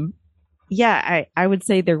 Yeah, I would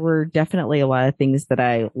say there were definitely a lot of things that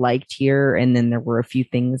I liked here, and then there were a few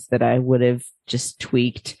things that I would have just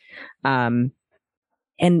tweaked. And,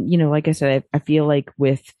 like I said, I feel like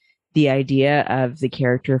with the idea of the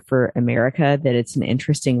character for America, that it's an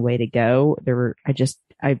interesting way to go.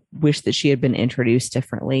 I wish that she had been introduced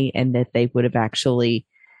differently, and that they would have actually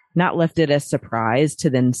not left it as surprise to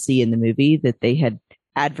then see in the movie, that they had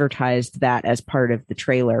advertised that as part of the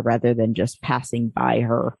trailer rather than just passing by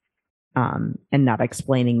her, and not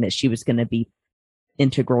explaining that she was going to be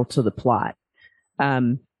integral to the plot.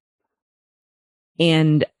 And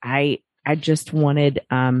I just wanted,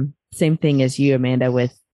 same thing as you, Amanda,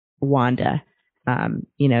 with Wanda.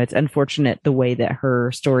 It's unfortunate the way that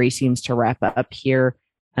her story seems to wrap up here.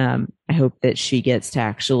 I hope that she gets to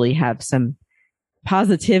actually have some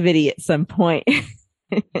positivity at some point.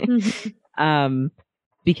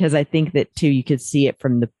 because I think that too, you could see it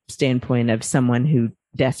from the standpoint of someone who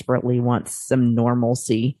desperately wants some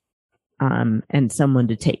normalcy, and someone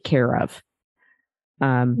to take care of.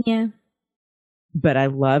 Yeah. But I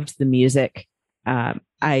loved the music.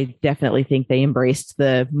 I definitely think they embraced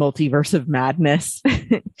the multiverse of madness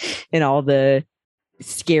in all the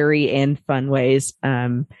scary and fun ways.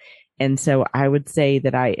 And so I would say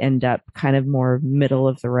that I end up kind of more middle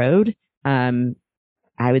of the road. I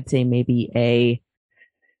would say maybe a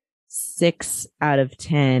 6 out of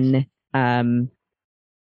 10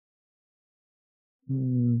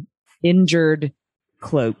 injured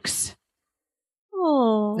cloaks.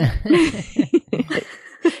 Oh.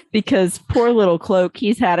 Because poor little Cloak,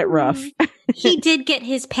 he's had it rough. He did get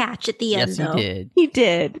his patch at the end, Yes, though. he did. He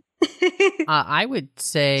did. I would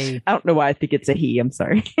say... I don't know why I think it's a he. I'm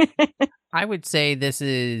sorry. I would say this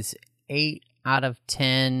is 8 out of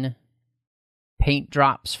 10 paint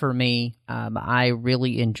drops for me. I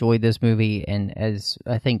really enjoyed this movie, and as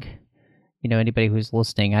I think, anybody who's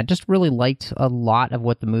listening, I just really liked a lot of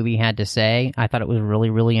what the movie had to say. I thought it was really,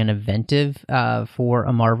 really inventive for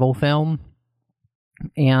a Marvel film.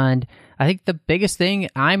 And I think the biggest thing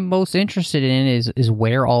I'm most interested in is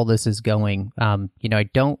where all this is going. I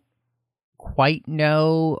don't quite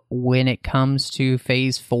know when it comes to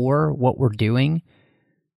phase 4 what we're doing.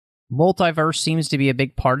 Multiverse seems to be a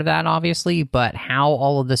big part of that, obviously, but how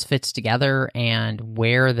all of this fits together and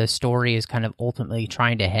where the story is kind of ultimately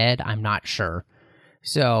trying to head, I'm not sure.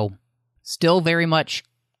 So, still very much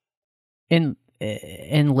in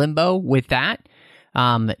limbo with that.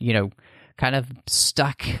 Kind of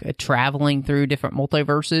stuck traveling through different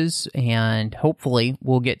multiverses, and hopefully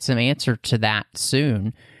we'll get some answer to that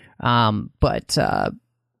soon. But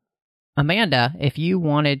Amanda, if you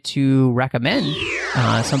wanted to recommend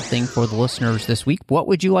something for the listeners this week, what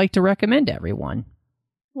would you like to recommend to everyone?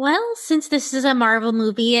 Well, since this is a Marvel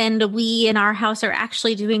movie and we in our house are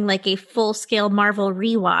actually doing like a full-scale Marvel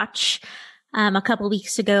rewatch, a couple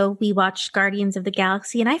weeks ago, we watched Guardians of the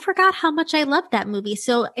Galaxy, and I forgot how much I loved that movie.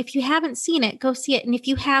 So if you haven't seen it, go see it. And if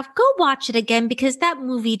you have, go watch it again, because that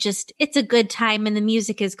movie it's a good time and the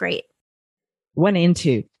music is great. 1 and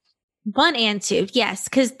 2. 1 and 2, yes,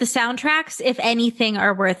 because the soundtracks, if anything,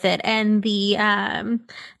 are worth it. And the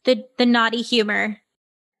naughty humor,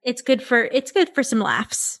 it's good for some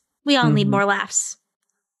laughs. We all need more laughs.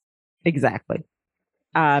 Exactly.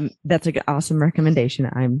 That's an awesome recommendation.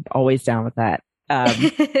 I'm always down with that.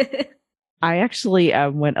 I actually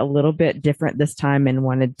went a little bit different this time and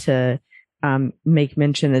wanted to make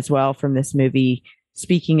mention as well from this movie.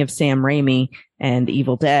 Speaking of Sam Raimi and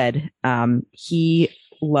Evil Dead, he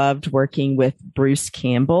loved working with Bruce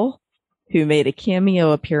Campbell, who made a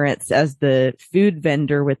cameo appearance as the food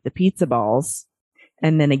vendor with the pizza balls,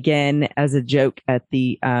 and then again as a joke at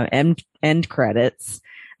the end credits.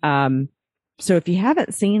 So if you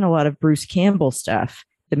haven't seen a lot of Bruce Campbell stuff,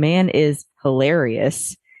 the man is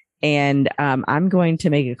hilarious. And I'm going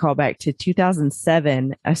to make a callback to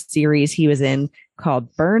 2007, a series he was in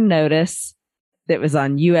called Burn Notice that was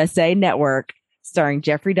on USA Network, starring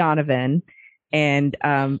Jeffrey Donovan, and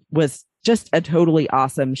was just a totally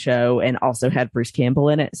awesome show, and also had Bruce Campbell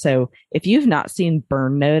in it. So if you've not seen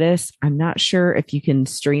Burn Notice, I'm not sure if you can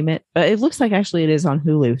stream it, but it looks like actually it is on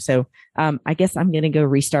Hulu. So I guess I'm going to go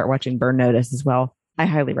restart watching Burn Notice as well. I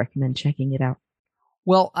highly recommend checking it out.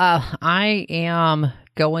 Well, I am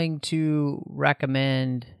going to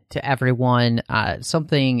recommend to everyone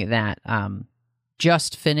something that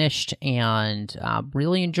just finished and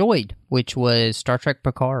really enjoyed, which was Star Trek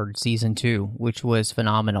Picard Season 2, which was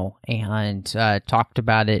phenomenal, and talked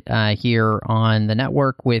about it here on the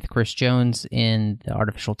network with Chris Jones in the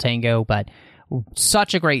Artificial Tango, but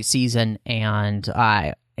such a great season, and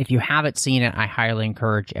if you haven't seen it, I highly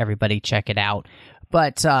encourage everybody check it out.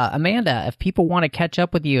 But Amanda, if people want to catch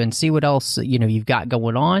up with you and see what else you've got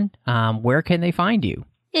going on, where can they find you?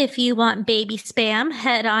 If you want baby spam,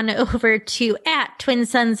 head on over to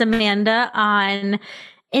 @TwinSonsAmanda on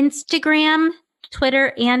Instagram,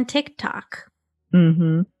 Twitter, and TikTok.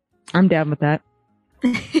 I'm down with that.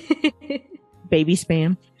 Baby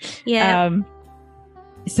spam. Yeah.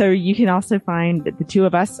 So you can also find the two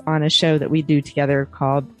of us on a show that we do together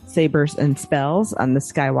called Sabers and Spells on the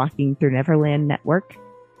Skywalking Through Neverland Network,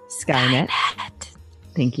 Skynet.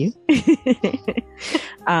 Thank you.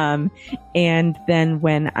 And then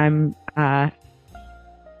when I'm,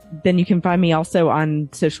 then you can find me also on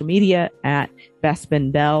social media at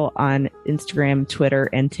Bespin Bell on Instagram, Twitter,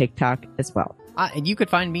 and TikTok as well. And you could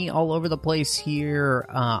find me all over the place here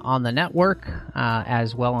on the network,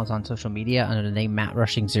 as well as on social media under the name Matt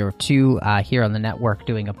Rushing02 here on the network,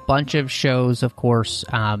 doing a bunch of shows, of course.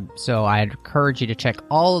 So I'd encourage you to check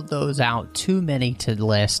all of those out. Too many to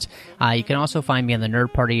list. You can also find me on the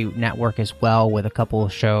Nerd Party network as well with a couple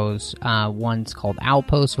of shows. One's called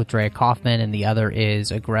Outpost with Drea Kaufman, and the other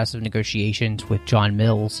is Aggressive Negotiations with John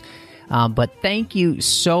Mills. But thank you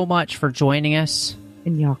so much for joining us.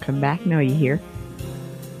 And y'all come back now, you hear?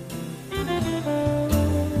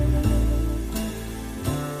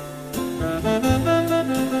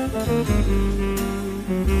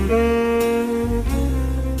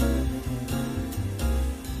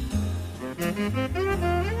 Thank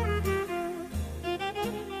you.